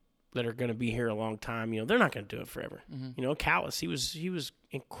 guys that are going to be here a long time. They're not going to do it forever. Mm-hmm. Callis, he was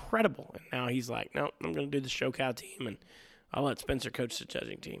incredible, and now he's like, no, I'm going to do the show cow team, and I'll let Spencer coach the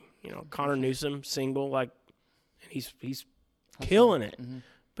judging team. Connor Newsom, single, and he's killing it. Mm-hmm.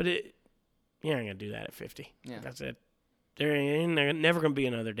 But you're not going to do that at 50. Yeah. That's it. There never going to be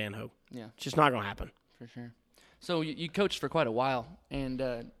another Dan Hogue. Yeah. It's just not going to happen. For sure. So you coached for quite a while, and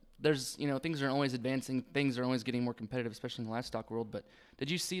there's, things are always advancing. Things are always getting more competitive, especially in the livestock world. But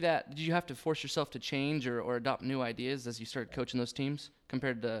did you see that? Did you have to force yourself to change or adopt new ideas as you started coaching those teams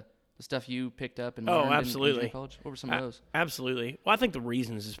compared to the stuff you picked up and learned absolutely. in college? What were some of those? Absolutely. Well, I think the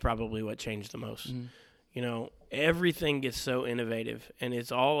reasons is probably what changed the most. Mm-hmm. Everything gets so innovative, and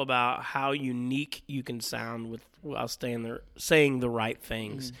it's all about how unique you can sound while saying the right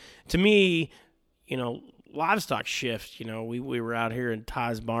things. Mm-hmm. To me, livestock shift. We were out here in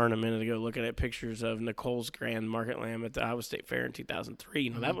Ty's barn a minute ago looking at pictures of Nicole's grand market lamb at the Iowa State Fair in 2003.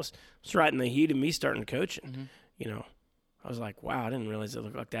 That was right in the heat of me starting coaching. I was like, wow, I didn't realize it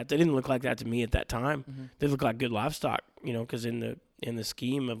looked like that. They didn't look like that to me at that time. They looked like good livestock, because in the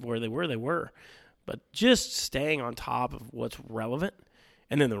scheme of where they were, they were. But just staying on top of what's relevant,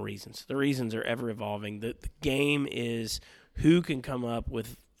 and then the reasons. The reasons are ever evolving. The game is who can come up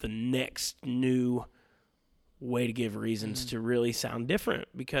with the next new way to give reasons to really sound different,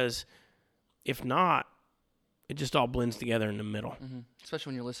 because if not, it just all blends together in the middle.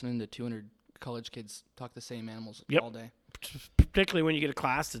 Especially when you're listening to 200 college kids talk the same animals all day. Particularly when you get a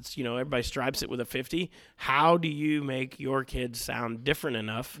class that's, everybody stripes it with a 50. How do you make your kids sound different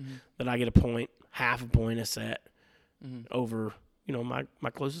enough that I get a point, half a point a set over, my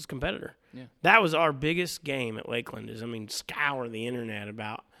closest competitor? Yeah. That was our biggest game at Lakeland is, scour the internet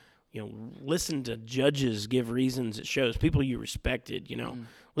about, listen to judges give reasons at shows, people you respected,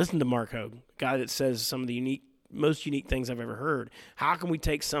 listen to Mark Hogue, guy that says some of the most unique things I've ever heard. How can we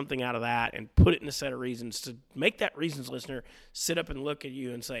take something out of that and put it in a set of reasons to make that reasons listener sit up and look at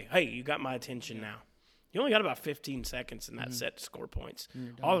you and say, hey, you got my attention now. You only got about 15 seconds in that set to score points.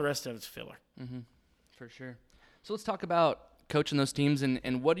 All the rest of it's filler. For sure. So let's talk about coaching those teams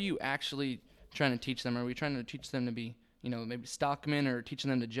and what are you actually trying to teach them? Are we trying to teach them to be, maybe stockmen, or teaching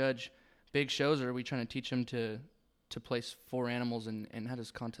them to judge big shows, or are we trying to teach them to place 4 animals, and how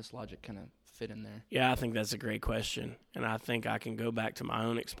does contest logic kind of fit in there? Yeah, I think that's a great question. And I think I can go back to my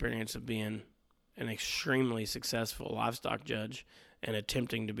own experience of being an extremely successful livestock judge and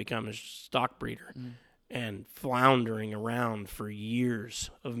attempting to become a stock breeder and floundering around for years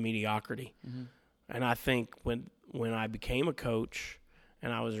of mediocrity. And I think when I became a coach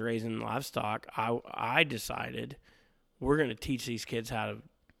and I was raising livestock, I decided we're going to teach these kids how to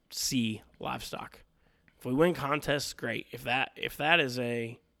see livestock. If we win contests, great. If that is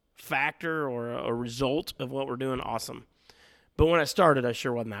a factor or a result of what we're doing, awesome. But when I started, I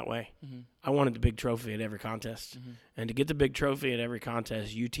sure wasn't that way. I wanted the big trophy at every contest. And to get the big trophy at every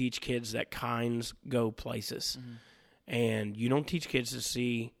contest, you teach kids that kinds go places. And you don't teach kids to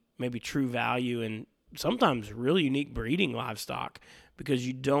see maybe true value in sometimes really unique breeding livestock, because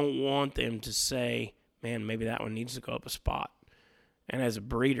you don't want them to say, man, maybe that one needs to go up a spot. And as a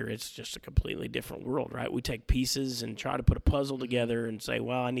breeder, it's just a completely different world, right? We take pieces and try to put a puzzle together and say,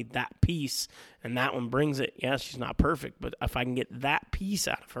 well, I need that piece, and that one brings it. Yeah, she's not perfect, but if I can get that piece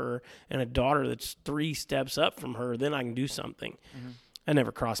out of her and a daughter that's 3 steps up from her, then I can do something. That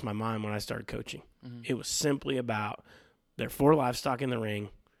never crossed my mind when I started coaching. It was simply about, there are 4 livestock in the ring.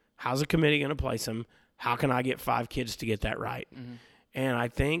 How's a committee going to place them? How can I get 5 kids to get that right? And I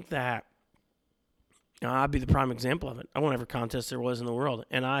think that I'd be the prime example of it. I won every contest there was in the world,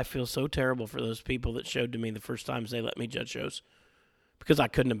 and I feel so terrible for those people that showed to me the first times they let me judge shows, because I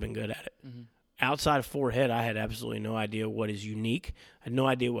couldn't have been good at it. Outside of 4-head, I had absolutely no idea what is unique. I had no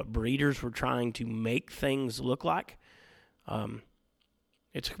idea what breeders were trying to make things look like.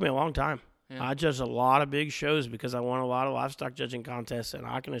 It took me a long time. Yeah. I judged a lot of big shows because I won a lot of livestock judging contests, and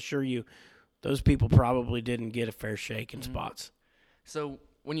I can assure you those people probably didn't get a fair shake in spots. So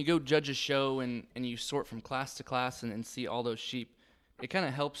when you go judge a show and you sort from class to class and see all those sheep, it kind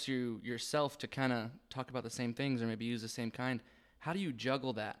of helps yourself to kind of talk about the same things or maybe use the same kind. How do you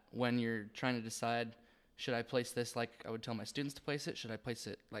juggle that when you're trying to decide, should I place this like I would tell my students to place it? Should I place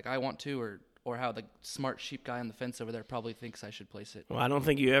it like I want to, or how the smart sheep guy on the fence over there probably thinks I should place it? Well, I don't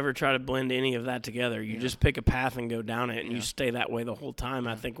think you ever try to blend any of that together. You just pick a path and go down it, and you stay that way the whole time.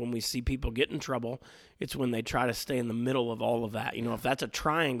 I think when we see people get in trouble, it's when they try to stay in the middle of all of that. You know, if that's a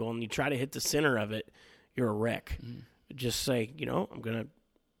triangle and you try to hit the center of it, you're a wreck. Just say,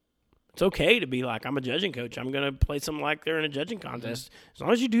 it's okay to be like, I'm a judging coach. I'm going to place them like they're in a judging contest. As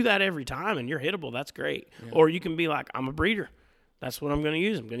long as you do that every time and you're hittable, that's great. Yeah. Or you can be like, I'm a breeder. That's what I'm going to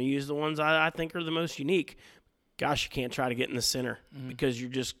use. I'm going to use the ones I think are the most unique. Gosh, you can't try to get in the center because you're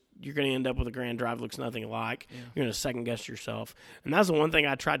going to end up with a grand drive looks nothing alike. Yeah. You're going to second guess yourself. And that's the one thing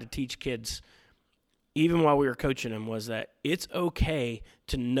I tried to teach kids, even while we were coaching them, was that it's okay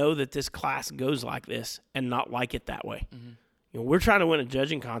to know that this class goes like this and not like it that way. We're trying to win a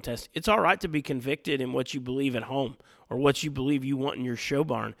judging contest. It's all right to be convicted in what you believe at home or what you believe you want in your show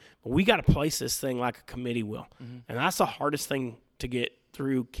barn, but we got to place this thing like a committee will. And that's the hardest thing to get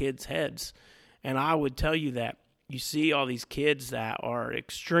through kids' heads. And I would tell you that you see all these kids that are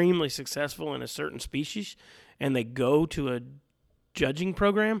extremely successful in a certain species, and they go to a judging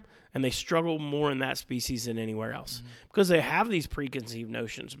program, and they struggle more in that species than anywhere else because they have these preconceived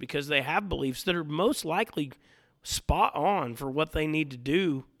notions, because they have beliefs that are most likely spot on for what they need to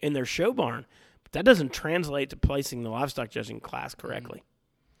do in their show barn. But that doesn't translate to placing the livestock judging class correctly.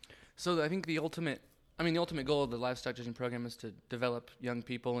 So I think the ultimate goal of the livestock judging program is to develop young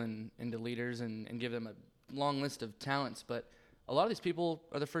people into leaders and give them a long list of talents. But a lot of these people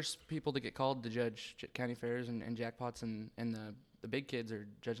are the first people to get called to judge county fairs and jackpots, and the big kids are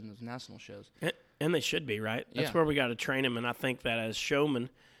judging those national shows. And they should be, right? That's Yeah. where we got to train them. And I think that as showmen,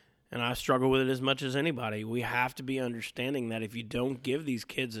 and I struggle with it as much as anybody, we have to be understanding that if you don't give these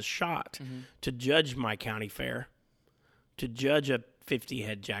kids a shot to judge my county fair, to judge a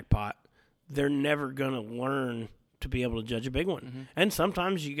 50-head jackpot, they're never going to learn to be able to judge a big one. And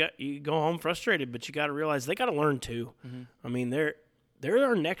sometimes you go home frustrated, but you got to realize they got to learn too. I mean, they're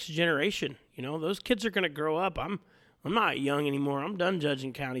our next generation. You know, those kids are going to grow up. I'm not young anymore. I'm done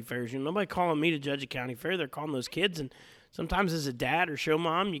judging county fairs. You know, nobody calling me to judge a county fair. They're calling those kids. And sometimes as a dad or show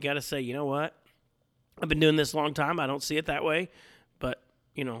mom, you got to say, you know what? I've been doing this a long time. I don't see it that way. But,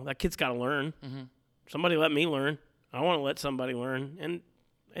 you know, that kid's got to learn. Somebody let me learn. I want to let somebody learn. And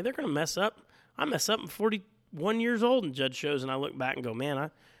hey, they're going to mess up. I mess up. I'm 41 years old and judge shows, and I look back and go, man, I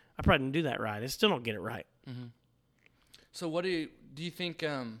probably didn't do that right. I still don't get it right. So what do you think,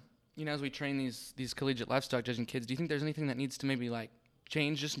 as we train these collegiate livestock judging kids, do you think there's anything that needs to maybe like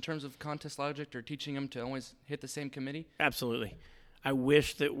change just in terms of contest logic or teaching them to always hit the same committee? Absolutely. I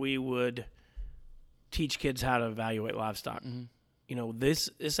wish that we would teach kids how to evaluate livestock. You know, this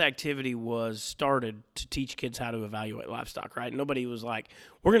activity was started to teach kids how to evaluate livestock, right? Nobody was like,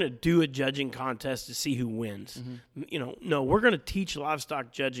 we're going to do a judging contest to see who wins. You know, no, we're going to teach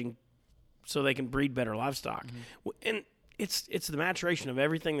livestock judging so they can breed better livestock. And it's the maturation of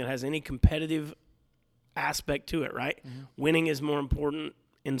everything that has any competitive aspect to it, right? Winning is more important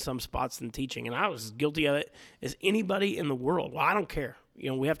in some spots than teaching. And I was as guilty of it as anybody in the world. Well, I don't care. You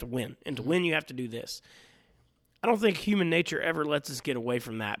know, we have to win. And to win, you have to do this. I don't think human nature ever lets us get away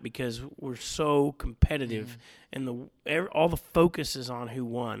from that because we're so competitive and all the focus is on who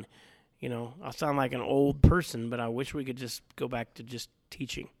won. You know, I sound like an old person, but I wish we could just go back to just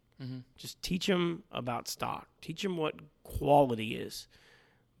teaching. Just teach them about stock. Teach them what quality is.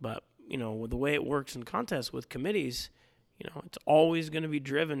 But, you know, with the way it works in contests with committees, you know, it's always going to be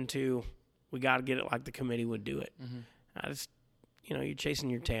driven to we got to get it like the committee would do it. You know, you're chasing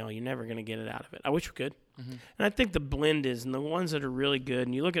your tail. You're never going to get it out of it. I wish we could. And I think the blend is, and the ones that are really good,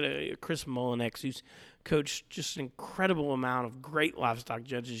 and you look at Chris Mullinex, who's coached just an incredible amount of great livestock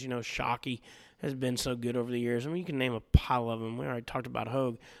judges. You know, Shockey has been so good over the years. I mean, you can name a pile of them. We already talked about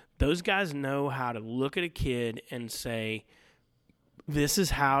Hogue. Those guys know how to look at a kid and say, this is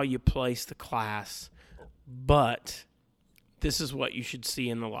how you place the class, but this is what you should see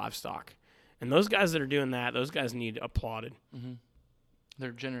in the livestock. And those guys that are doing that, those guys need applauded. They're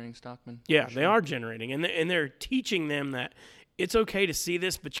generating stockmen. Yeah, they are generating. And they're teaching them that it's okay to see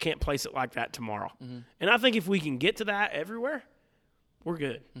this, but you can't place it like that tomorrow. And I think if we can get to that everywhere, we're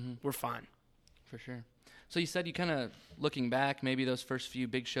good. We're fine. For sure. So you said you kind of, looking back, maybe those first few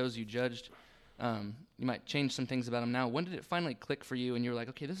big shows you judged, you might change some things about them now. When did it finally click for you and you were like,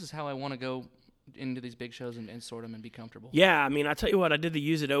 okay, this is how I want to go into these big shows and sort them and be comfortable? Yeah, I mean, I tell you what, I did the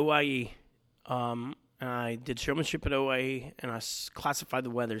use at OYE. I did showmanship at OYE, and I classified the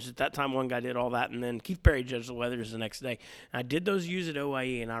weathers. At that time, one guy did all that, and then Keith Perry judged the weathers the next day. And I did those use at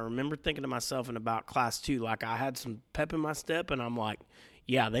OYE, and I remember thinking to myself in about Class 2, like I had some pep in my step, and I'm like,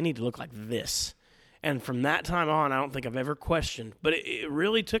 yeah, they need to look like this. And from that time on, I don't think I've ever questioned. But it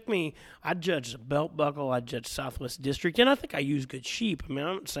really took me. I judged a belt buckle. I judged Southwest District. And I think I used good sheep. I mean,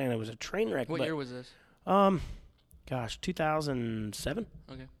 I'm not saying it was a train wreck. What year was this? 2007.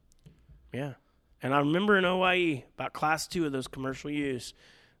 Okay. Yeah. And I remember in OYE, about Class 2 of those commercial ewes,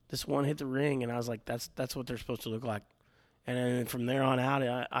 this one hit the ring, and I was like, that's what they're supposed to look like. And then from there on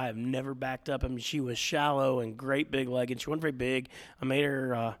out, I have never backed up. I mean, she was shallow and great big-legged. She wasn't very big. I made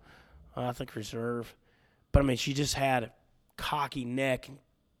her, I think, reserve. But, I mean, she just had a cocky neck.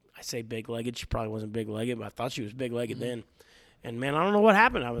 I say big-legged. She probably wasn't big-legged, but I thought she was big-legged then. And, man, I don't know what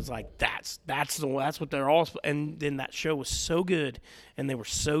happened. I was like, that's what they're all – and then that show was so good, and they were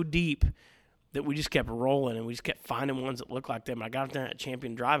so deep that we just kept rolling, and we just kept finding ones that looked like them. I got up there at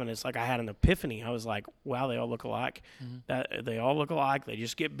Champion Drive, and it's like I had an epiphany. I was like, wow, they all look alike. They all look alike. They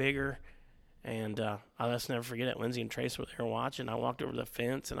just get bigger. And I'll just never forget it. Lindsay and Trace were there watching. I walked over the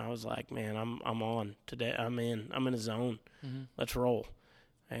fence, and I was like, man, I'm on today. I'm in a zone. Let's roll.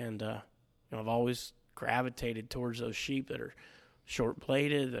 And I've always gravitated towards those sheep that are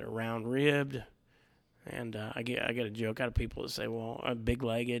short-bladed, that are round-ribbed. And I get a joke out of people that say, well, I'm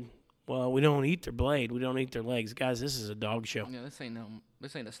big-legged. Well, we don't eat their blade. We don't eat their legs. Guys, this is a dog show. Yeah, this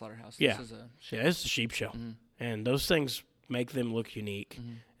ain't a slaughterhouse. Yeah. This is a sheep. Yeah, it's a sheep show. And those things make them look unique.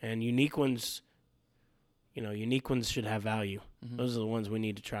 And unique ones unique ones should have value. Mm-hmm. Those are the ones we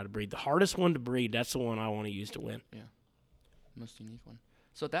need to try to breed. The hardest one to breed, that's the one I want to use to win. Yeah, most unique one.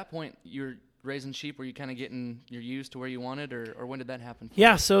 So at that point, you're raising sheep. Were you kind of getting your ewes to where you wanted, or when did that happen?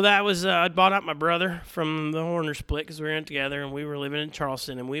 Yeah, so that was I bought out my brother from the Horner split because we were in it together, and we were living in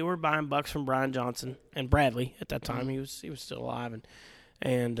Charleston, and we were buying bucks from Brian Johnson and Bradley at that time. Mm-hmm. He was still alive,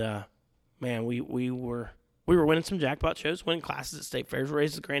 and man, we were winning some jackpot shows, winning classes at state fairs,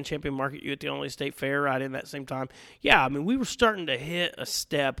 raised the grand champion market ewe at the only state fair right in that same time. Yeah, I mean, we were starting to hit a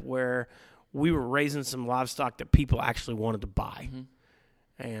step where we were raising some livestock that people actually wanted to buy. Mm-hmm.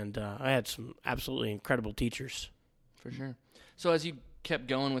 And I had some absolutely incredible teachers. For sure. So as you kept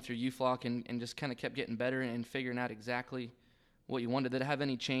going with your ewe flock and just kind of kept getting better and figuring out exactly what you wanted, did it have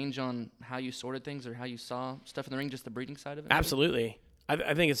any change on how you sorted things or how you saw stuff in the ring, just the breeding side of it? Absolutely.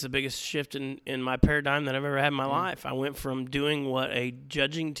 I think it's the biggest shift in my paradigm that I've ever had in my life. I went from doing what a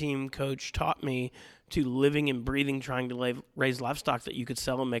judging team coach taught me to living and breathing, trying to raise livestock that you could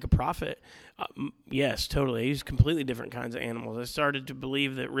sell and make a profit. Yes, totally. These completely different kinds of animals. I started to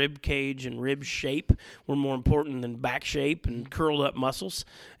believe that rib cage and rib shape were more important than back shape and curled up muscles,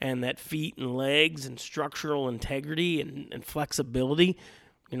 and that feet and legs and structural integrity and flexibility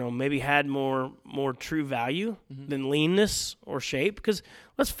maybe had more true value than leanness or shape. Because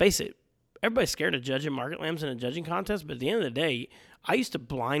let's face it, everybody's scared of judging market lambs in a judging contest, but at the end of the day, I used to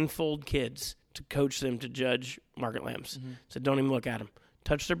blindfold kids to coach them to judge market lambs. Said, don't even look at them.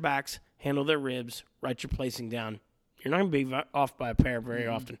 Touch their backs, handle their ribs, write your placing down. You're not going to be off by a pair very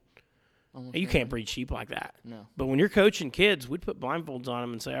often. Almost You can't breed sheep like that. No. But when you're coaching kids, we'd put blindfolds on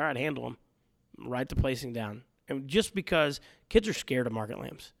them and say, all right, handle them. Write the placing down. And just because kids are scared of market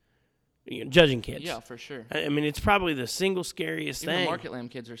lambs, judging kids. Yeah, for sure. I mean, it's probably the single scariest Even thing. market lamb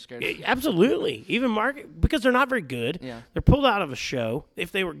kids are scared. Absolutely. Even because they're not very good. Yeah. They're pulled out of a show.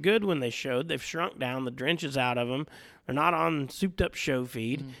 If they were good when they showed, they've shrunk down. The drench is out of them. They're not on souped-up show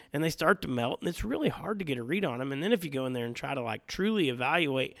feed, and they start to melt, and it's really hard to get a read on them. And then if you go in there and try to, truly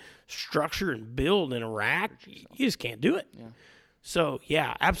evaluate structure and build in a rack, you just can't do it. Yeah. So,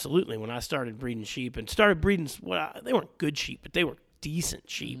 yeah, absolutely. When I started breeding sheep and started breeding, they weren't good sheep, but they were decent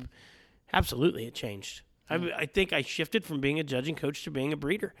sheep. Absolutely, it changed. I think I shifted from being a judging coach to being a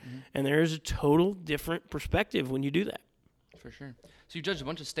breeder, and there is a total different perspective when you do that. For sure. So you judged a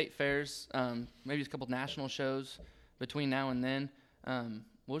bunch of state fairs, maybe a couple national shows between now and then.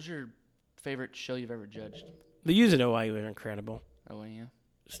 What was your favorite show you've ever judged? The ewes at OIU are incredible. Oh, yeah.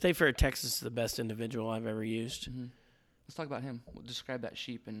 State Fair of Texas is the best individual I've ever used. Let's talk about him. Describe that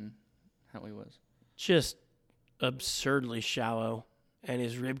sheep and how he was. Just absurdly shallow, and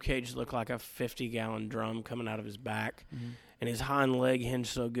his rib cage looked like a 50-gallon drum coming out of his back. And his hind leg hinged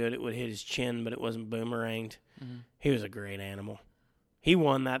so good it would hit his chin, but it wasn't boomeranged. He was a great animal. He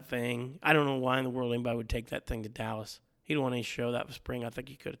won that thing. I don't know why in the world anybody would take that thing to Dallas. He'd won any show that spring I think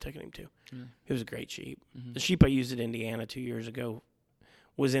he could have taken him to. He was a great sheep. The sheep I used at Indiana 2 years ago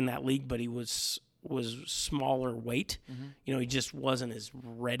was in that league, but he was smaller weight. He just wasn't as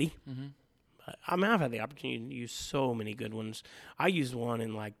ready. I mean, I've had the opportunity to use so many good ones. I used one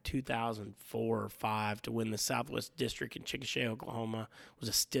in 2004 or 5 to win the Southwest District in Chickasha, Oklahoma. It was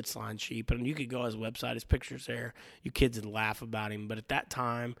a Stitzline sheep, and you could go on his website. His picture's there. You kids would laugh about him, but at that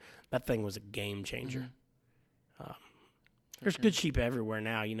time, that thing was a game changer. There's good sheep everywhere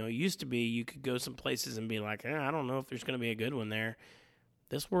now. It used to be you could go some places and be like, I don't know if there's going to be a good one there.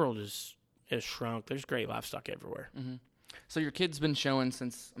 This world has shrunk. There's great livestock everywhere. So your kid's been showing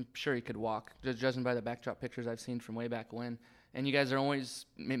since I'm sure he could walk, just judging by the backdrop pictures I've seen from way back when. And you guys are always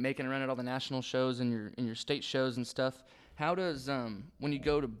making a run at all the national shows and your state shows and stuff. How does when you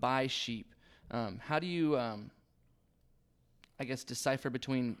go to buy sheep, how do you I guess decipher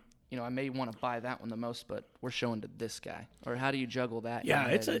between I may want to buy that one the most, but we're showing to this guy, or how do you juggle that? Yeah,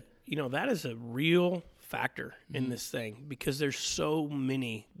 that is a real factor in this thing because there's so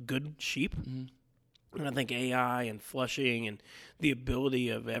many good sheep. And I think AI and flushing and the ability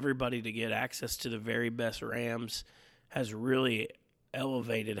of everybody to get access to the very best rams has really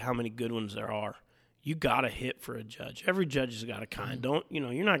elevated how many good ones there are. You got to hit for a judge. Every judge has got a kind.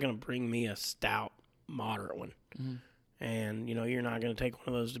 You're not going to bring me a stout, moderate one. And, you're not going to take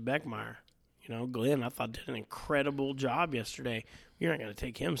one of those to Beckmeyer. Glenn, I thought, did an incredible job yesterday. You're not going to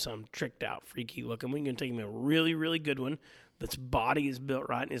take him some tricked out, freaky looking. We're going to take him a really, really good one. That's body is built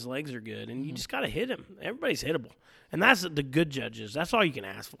right and his legs are good. And you just got to hit him. Everybody's hittable. And that's the good judges. That's all you can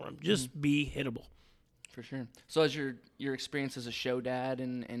ask for them. Just be hittable. For sure. So as your experience as a show dad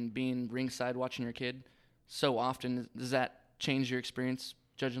and being ringside watching your kid so often, does that change your experience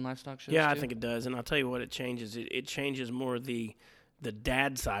judging livestock shows? Yeah, too? I think it does. And I'll tell you what it changes. It changes more the the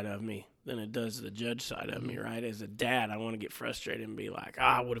dad side of me than it does the judge side of me, right? As a dad, I want to get frustrated and be like,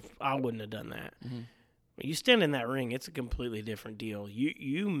 I wouldn't have done that. When you stand in that ring, it's a completely different deal.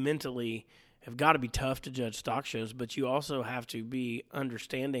 You mentally have got to be tough to judge stock shows, but you also have to be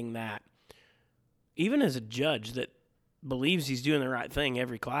understanding that even as a judge that believes he's doing the right thing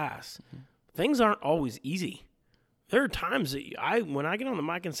every class, things aren't always easy. There are times that when I get on the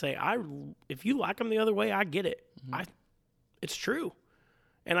mic and say, if you like them the other way, I get it. It's true.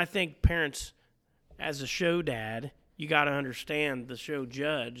 And I think parents, as a show dad, you got to understand the show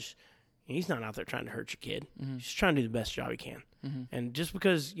judge, he's not out there trying to hurt your kid. He's just trying to do the best job he can. And just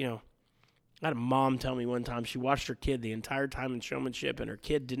because, I had a mom tell me one time she watched her kid the entire time in showmanship, and her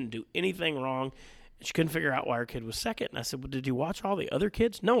kid didn't do anything wrong. And she couldn't figure out why her kid was second. And I said, well, did you watch all the other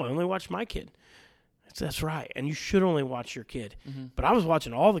kids? No, I only watched my kid. I said, that's right. And you should only watch your kid. But I was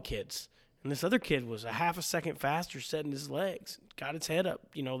watching all the kids. And this other kid was a half a second faster setting his legs, got its head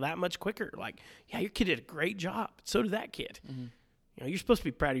up, that much quicker. Like, yeah, your kid did a great job. So did that kid. You're supposed to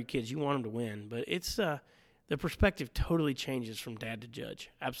be proud of your kids. You want them to win. But it's the perspective totally changes from dad to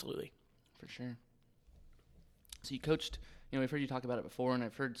judge. Absolutely. For sure. So you coached, we've heard you talk about it before, and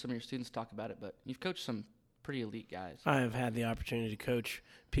I've heard some of your students talk about it, but you've coached some pretty elite guys. I have had the opportunity to coach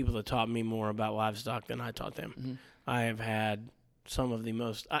people that taught me more about livestock than I taught them. I have had some of the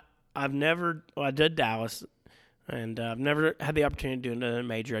most I did Dallas, and I've never had the opportunity to do another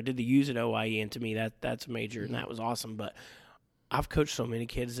major. I did the U's at OIE, and to me that's a major, and that was awesome. But I've coached so many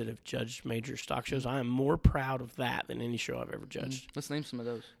kids that have judged major stock shows. I am more proud of that than any show I've ever judged. Let's name some of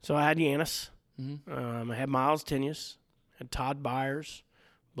those. So I had Yanis. I had Miles Tenius. Had Todd Byers,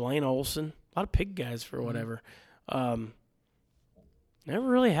 Blaine Olson. A lot of pig guys for whatever. Never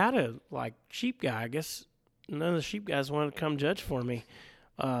really had a sheep guy. I guess none of the sheep guys wanted to come judge for me.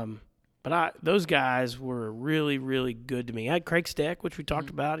 But those guys were really, really good to me. I had Craig Steck, which we talked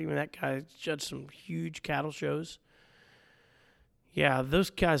about. Even that guy judged some huge cattle shows. Yeah, those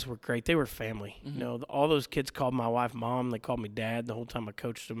guys were great. They were family. All those kids called my wife Mom. They called me Dad the whole time I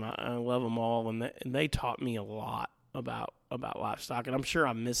coached them. I love them all, and they taught me a lot about livestock. And I'm sure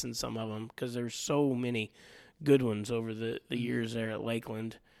I'm missing some of them because there's so many good ones over the years there at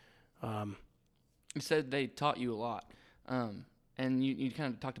Lakeland. You said they taught you a lot. And you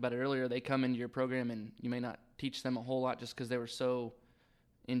kind of talked about it earlier. They come into your program, and you may not teach them a whole lot just because they were so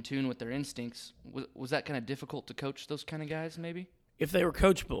in tune with their instincts. Was that kind of difficult to coach those kind of guys, maybe? If they were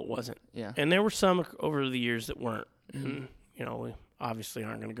coachable, it wasn't. Yeah. And there were some over the years that weren't. And, we obviously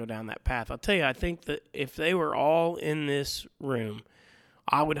aren't going to go down that path. I'll tell you, I think that if they were all in this room,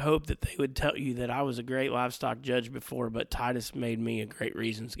 I would hope that they would tell you that I was a great livestock judge before, but Titus made me a great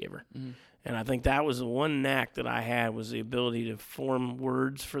reasons giver. And I think that was the one knack that I had, was the ability to form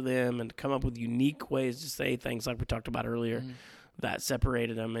words for them and to come up with unique ways to say things like we talked about earlier that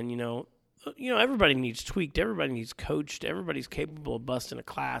separated them. And, everybody needs tweaked. Everybody needs coached. Everybody's capable of busting a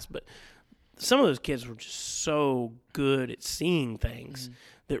class. But some of those kids were just so good at seeing things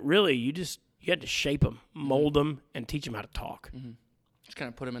that really you had to shape them, mold them, and teach them how to talk. Just kind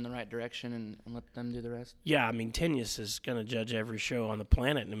of put them in the right direction and let them do the rest. Yeah, I mean, Tenius is going to judge every show on the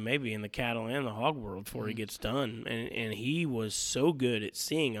planet, and maybe in the cattle and the hog world before he gets done. And he was so good at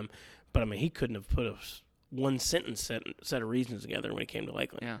seeing them. But, I mean, he couldn't have put one sentence set of reasons together when he came to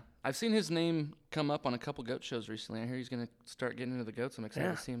Lakeland. Yeah. I've seen his name come up on a couple goat shows recently. I hear he's going to start getting into the goats. I'm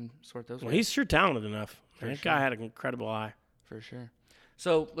excited to see him sort those. Well, he's sure talented enough. That guy had an incredible eye. For sure.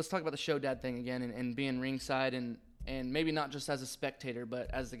 So let's talk about the show dad thing again and being ringside and maybe not just as a spectator, but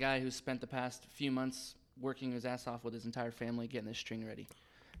as the guy who's spent the past few months working his ass off with his entire family getting this string ready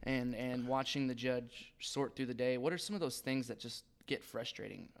and watching the judge sort through the day. What are some of those things that just get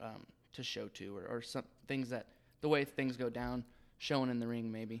frustrating to show to or some things that the way things go down showing in the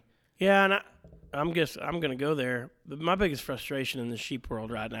ring maybe? Yeah, and I'm going to go there. My biggest frustration in the sheep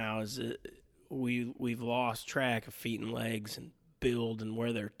world right now is that we've lost track of feet and legs and build and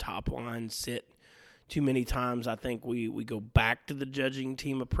where their top lines sit. Too many times I think we go back to the judging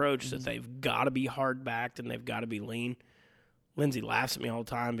team approach that they've got to be hard-backed and they've got to be lean. Lindsay laughs at me all the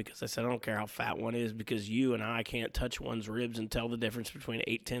time because I said, I don't care how fat one is because you and I can't touch one's ribs and tell the difference between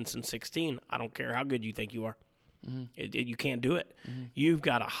 8/10 and 16. I don't care how good you think you are. You can't do it. You've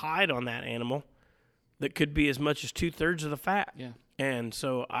got a hide on that animal that could be as much as 2/3 of the fat. Yeah. And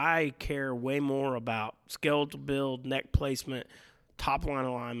so I care way more about skeletal build, neck placement, top line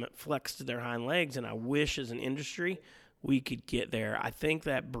alignment, flex to their hind legs, and I wish as an industry we could get there. I think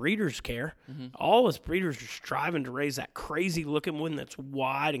that breeders care. All us breeders are striving to raise that crazy looking one that's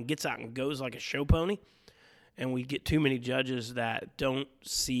wide and gets out and goes like a show pony. And we get too many judges that don't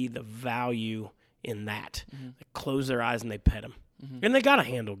see the value in that. They close their eyes and they pet them. And they got to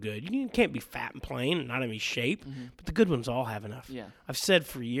handle good. You can't be fat and plain and not in any shape, but the good ones all have enough. Yeah. I've said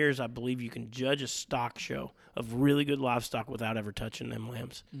for years I believe you can judge a stock show of really good livestock without ever touching them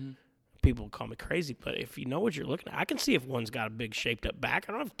lambs. People call me crazy, but if you know what you're looking at, I can see if one's got a big shaped up back.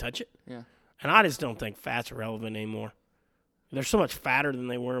 I don't have to touch it. Yeah. And I just don't think fat's relevant anymore. They're so much fatter than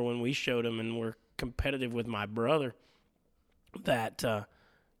they were when we showed them and were competitive with my brother that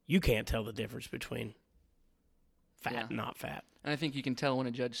you can't tell the difference between fat and not fat. And I think you can tell when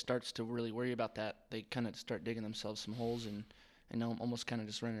a judge starts to really worry about that, they kind of start digging themselves some holes and almost kind of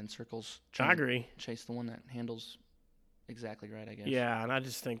just running in circles. I agree. Chase the one that handles exactly right, I guess. Yeah, and I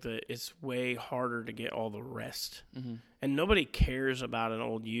just think that it's way harder to get all the rest. And nobody cares about an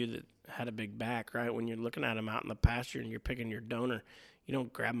old ewe that had a big back, right? When you're looking at them out in the pasture and you're picking your donor, you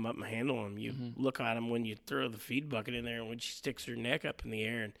don't grab them up and handle them. You look at them when you throw the feed bucket in there and when she sticks her neck up in the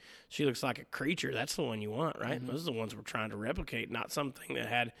air and she looks like a creature. That's the one you want, right? Those are the ones we're trying to replicate, not something that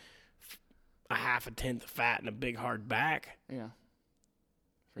had a half a tenth of fat and a big hard back. Yeah.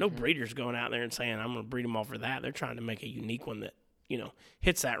 No breeder's going out there and saying, I'm going to breed them all for that. They're trying to make a unique one that,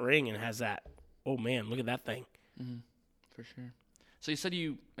 hits that ring and has that, oh, man, look at that thing. For sure. So you said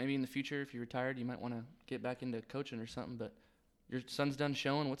you, maybe in the future, if you retired, you might want to get back into coaching or something, but your son's done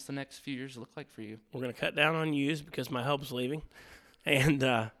showing. What's the next few years look like for you? We're going to cut down on ewes because my help's leaving, and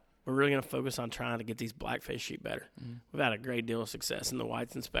we're really going to focus on trying to get these blackface sheep better. We've had a great deal of success in the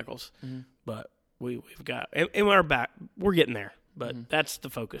whites and speckles, but we've got, and we're back. We're getting there. But that's the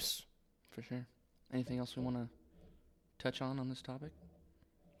focus. For sure. Anything else we want to touch on this topic?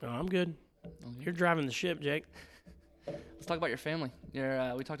 No, I'm good. Okay. You're driving the ship, Jake. Let's talk about your family.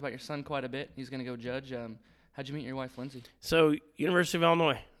 We talked about your son quite a bit. He's going to go judge. How'd you meet your wife, Lindsay? So, University of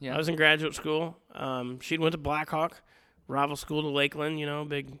Illinois. Yeah. I was in graduate school. She went to Blackhawk, rival school to Lakeland,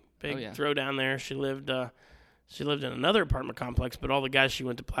 big throw down there. She lived in another apartment complex, but all the guys she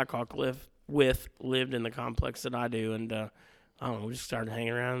went to Blackhawk lived in the complex that I do, and I don't know, we just started hanging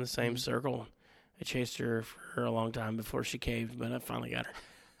around in the same circle. I chased her for a long time before she caved, but I finally got her.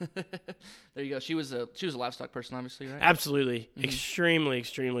 There you go. She was a livestock person, obviously, right? Absolutely. Extremely,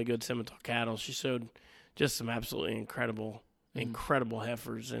 extremely good Simmental cattle. She showed just some absolutely incredible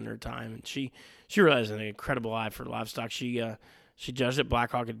heifers in her time. And she really has an incredible eye for livestock. She judged at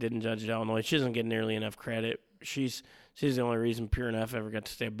Blackhawk and didn't judge at Illinois. She doesn't get nearly enough credit. She's the only reason Pure Enough ever got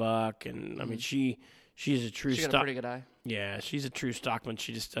to stay buck. And, I mean, she's a true She got a pretty good eye. Yeah, she's a true stockman.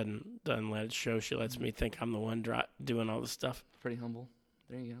 She just doesn't let it show. She lets me think I'm the one doing all this stuff. Pretty humble.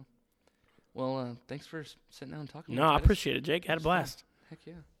 There you go. Well, thanks for sitting down and talking. No, I appreciate it, Jake. Had a blast. Heck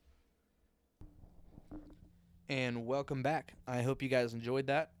yeah. And welcome back. I hope you guys enjoyed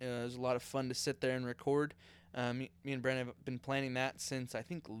that. It was a lot of fun to sit there and record. Me and Brent have been planning that since, I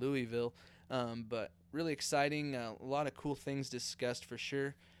think, Louisville. But really exciting. A lot of cool things discussed for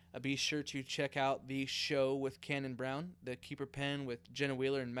sure. Be sure to check out the show with Cannon Brown, the Keeper Pen with Jenna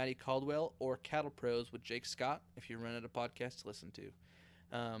Wheeler and Maddie Caldwell, or Cattle Pros with Jake Scott if you run out a podcast to listen to.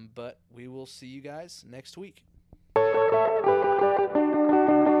 But we will see you guys next week.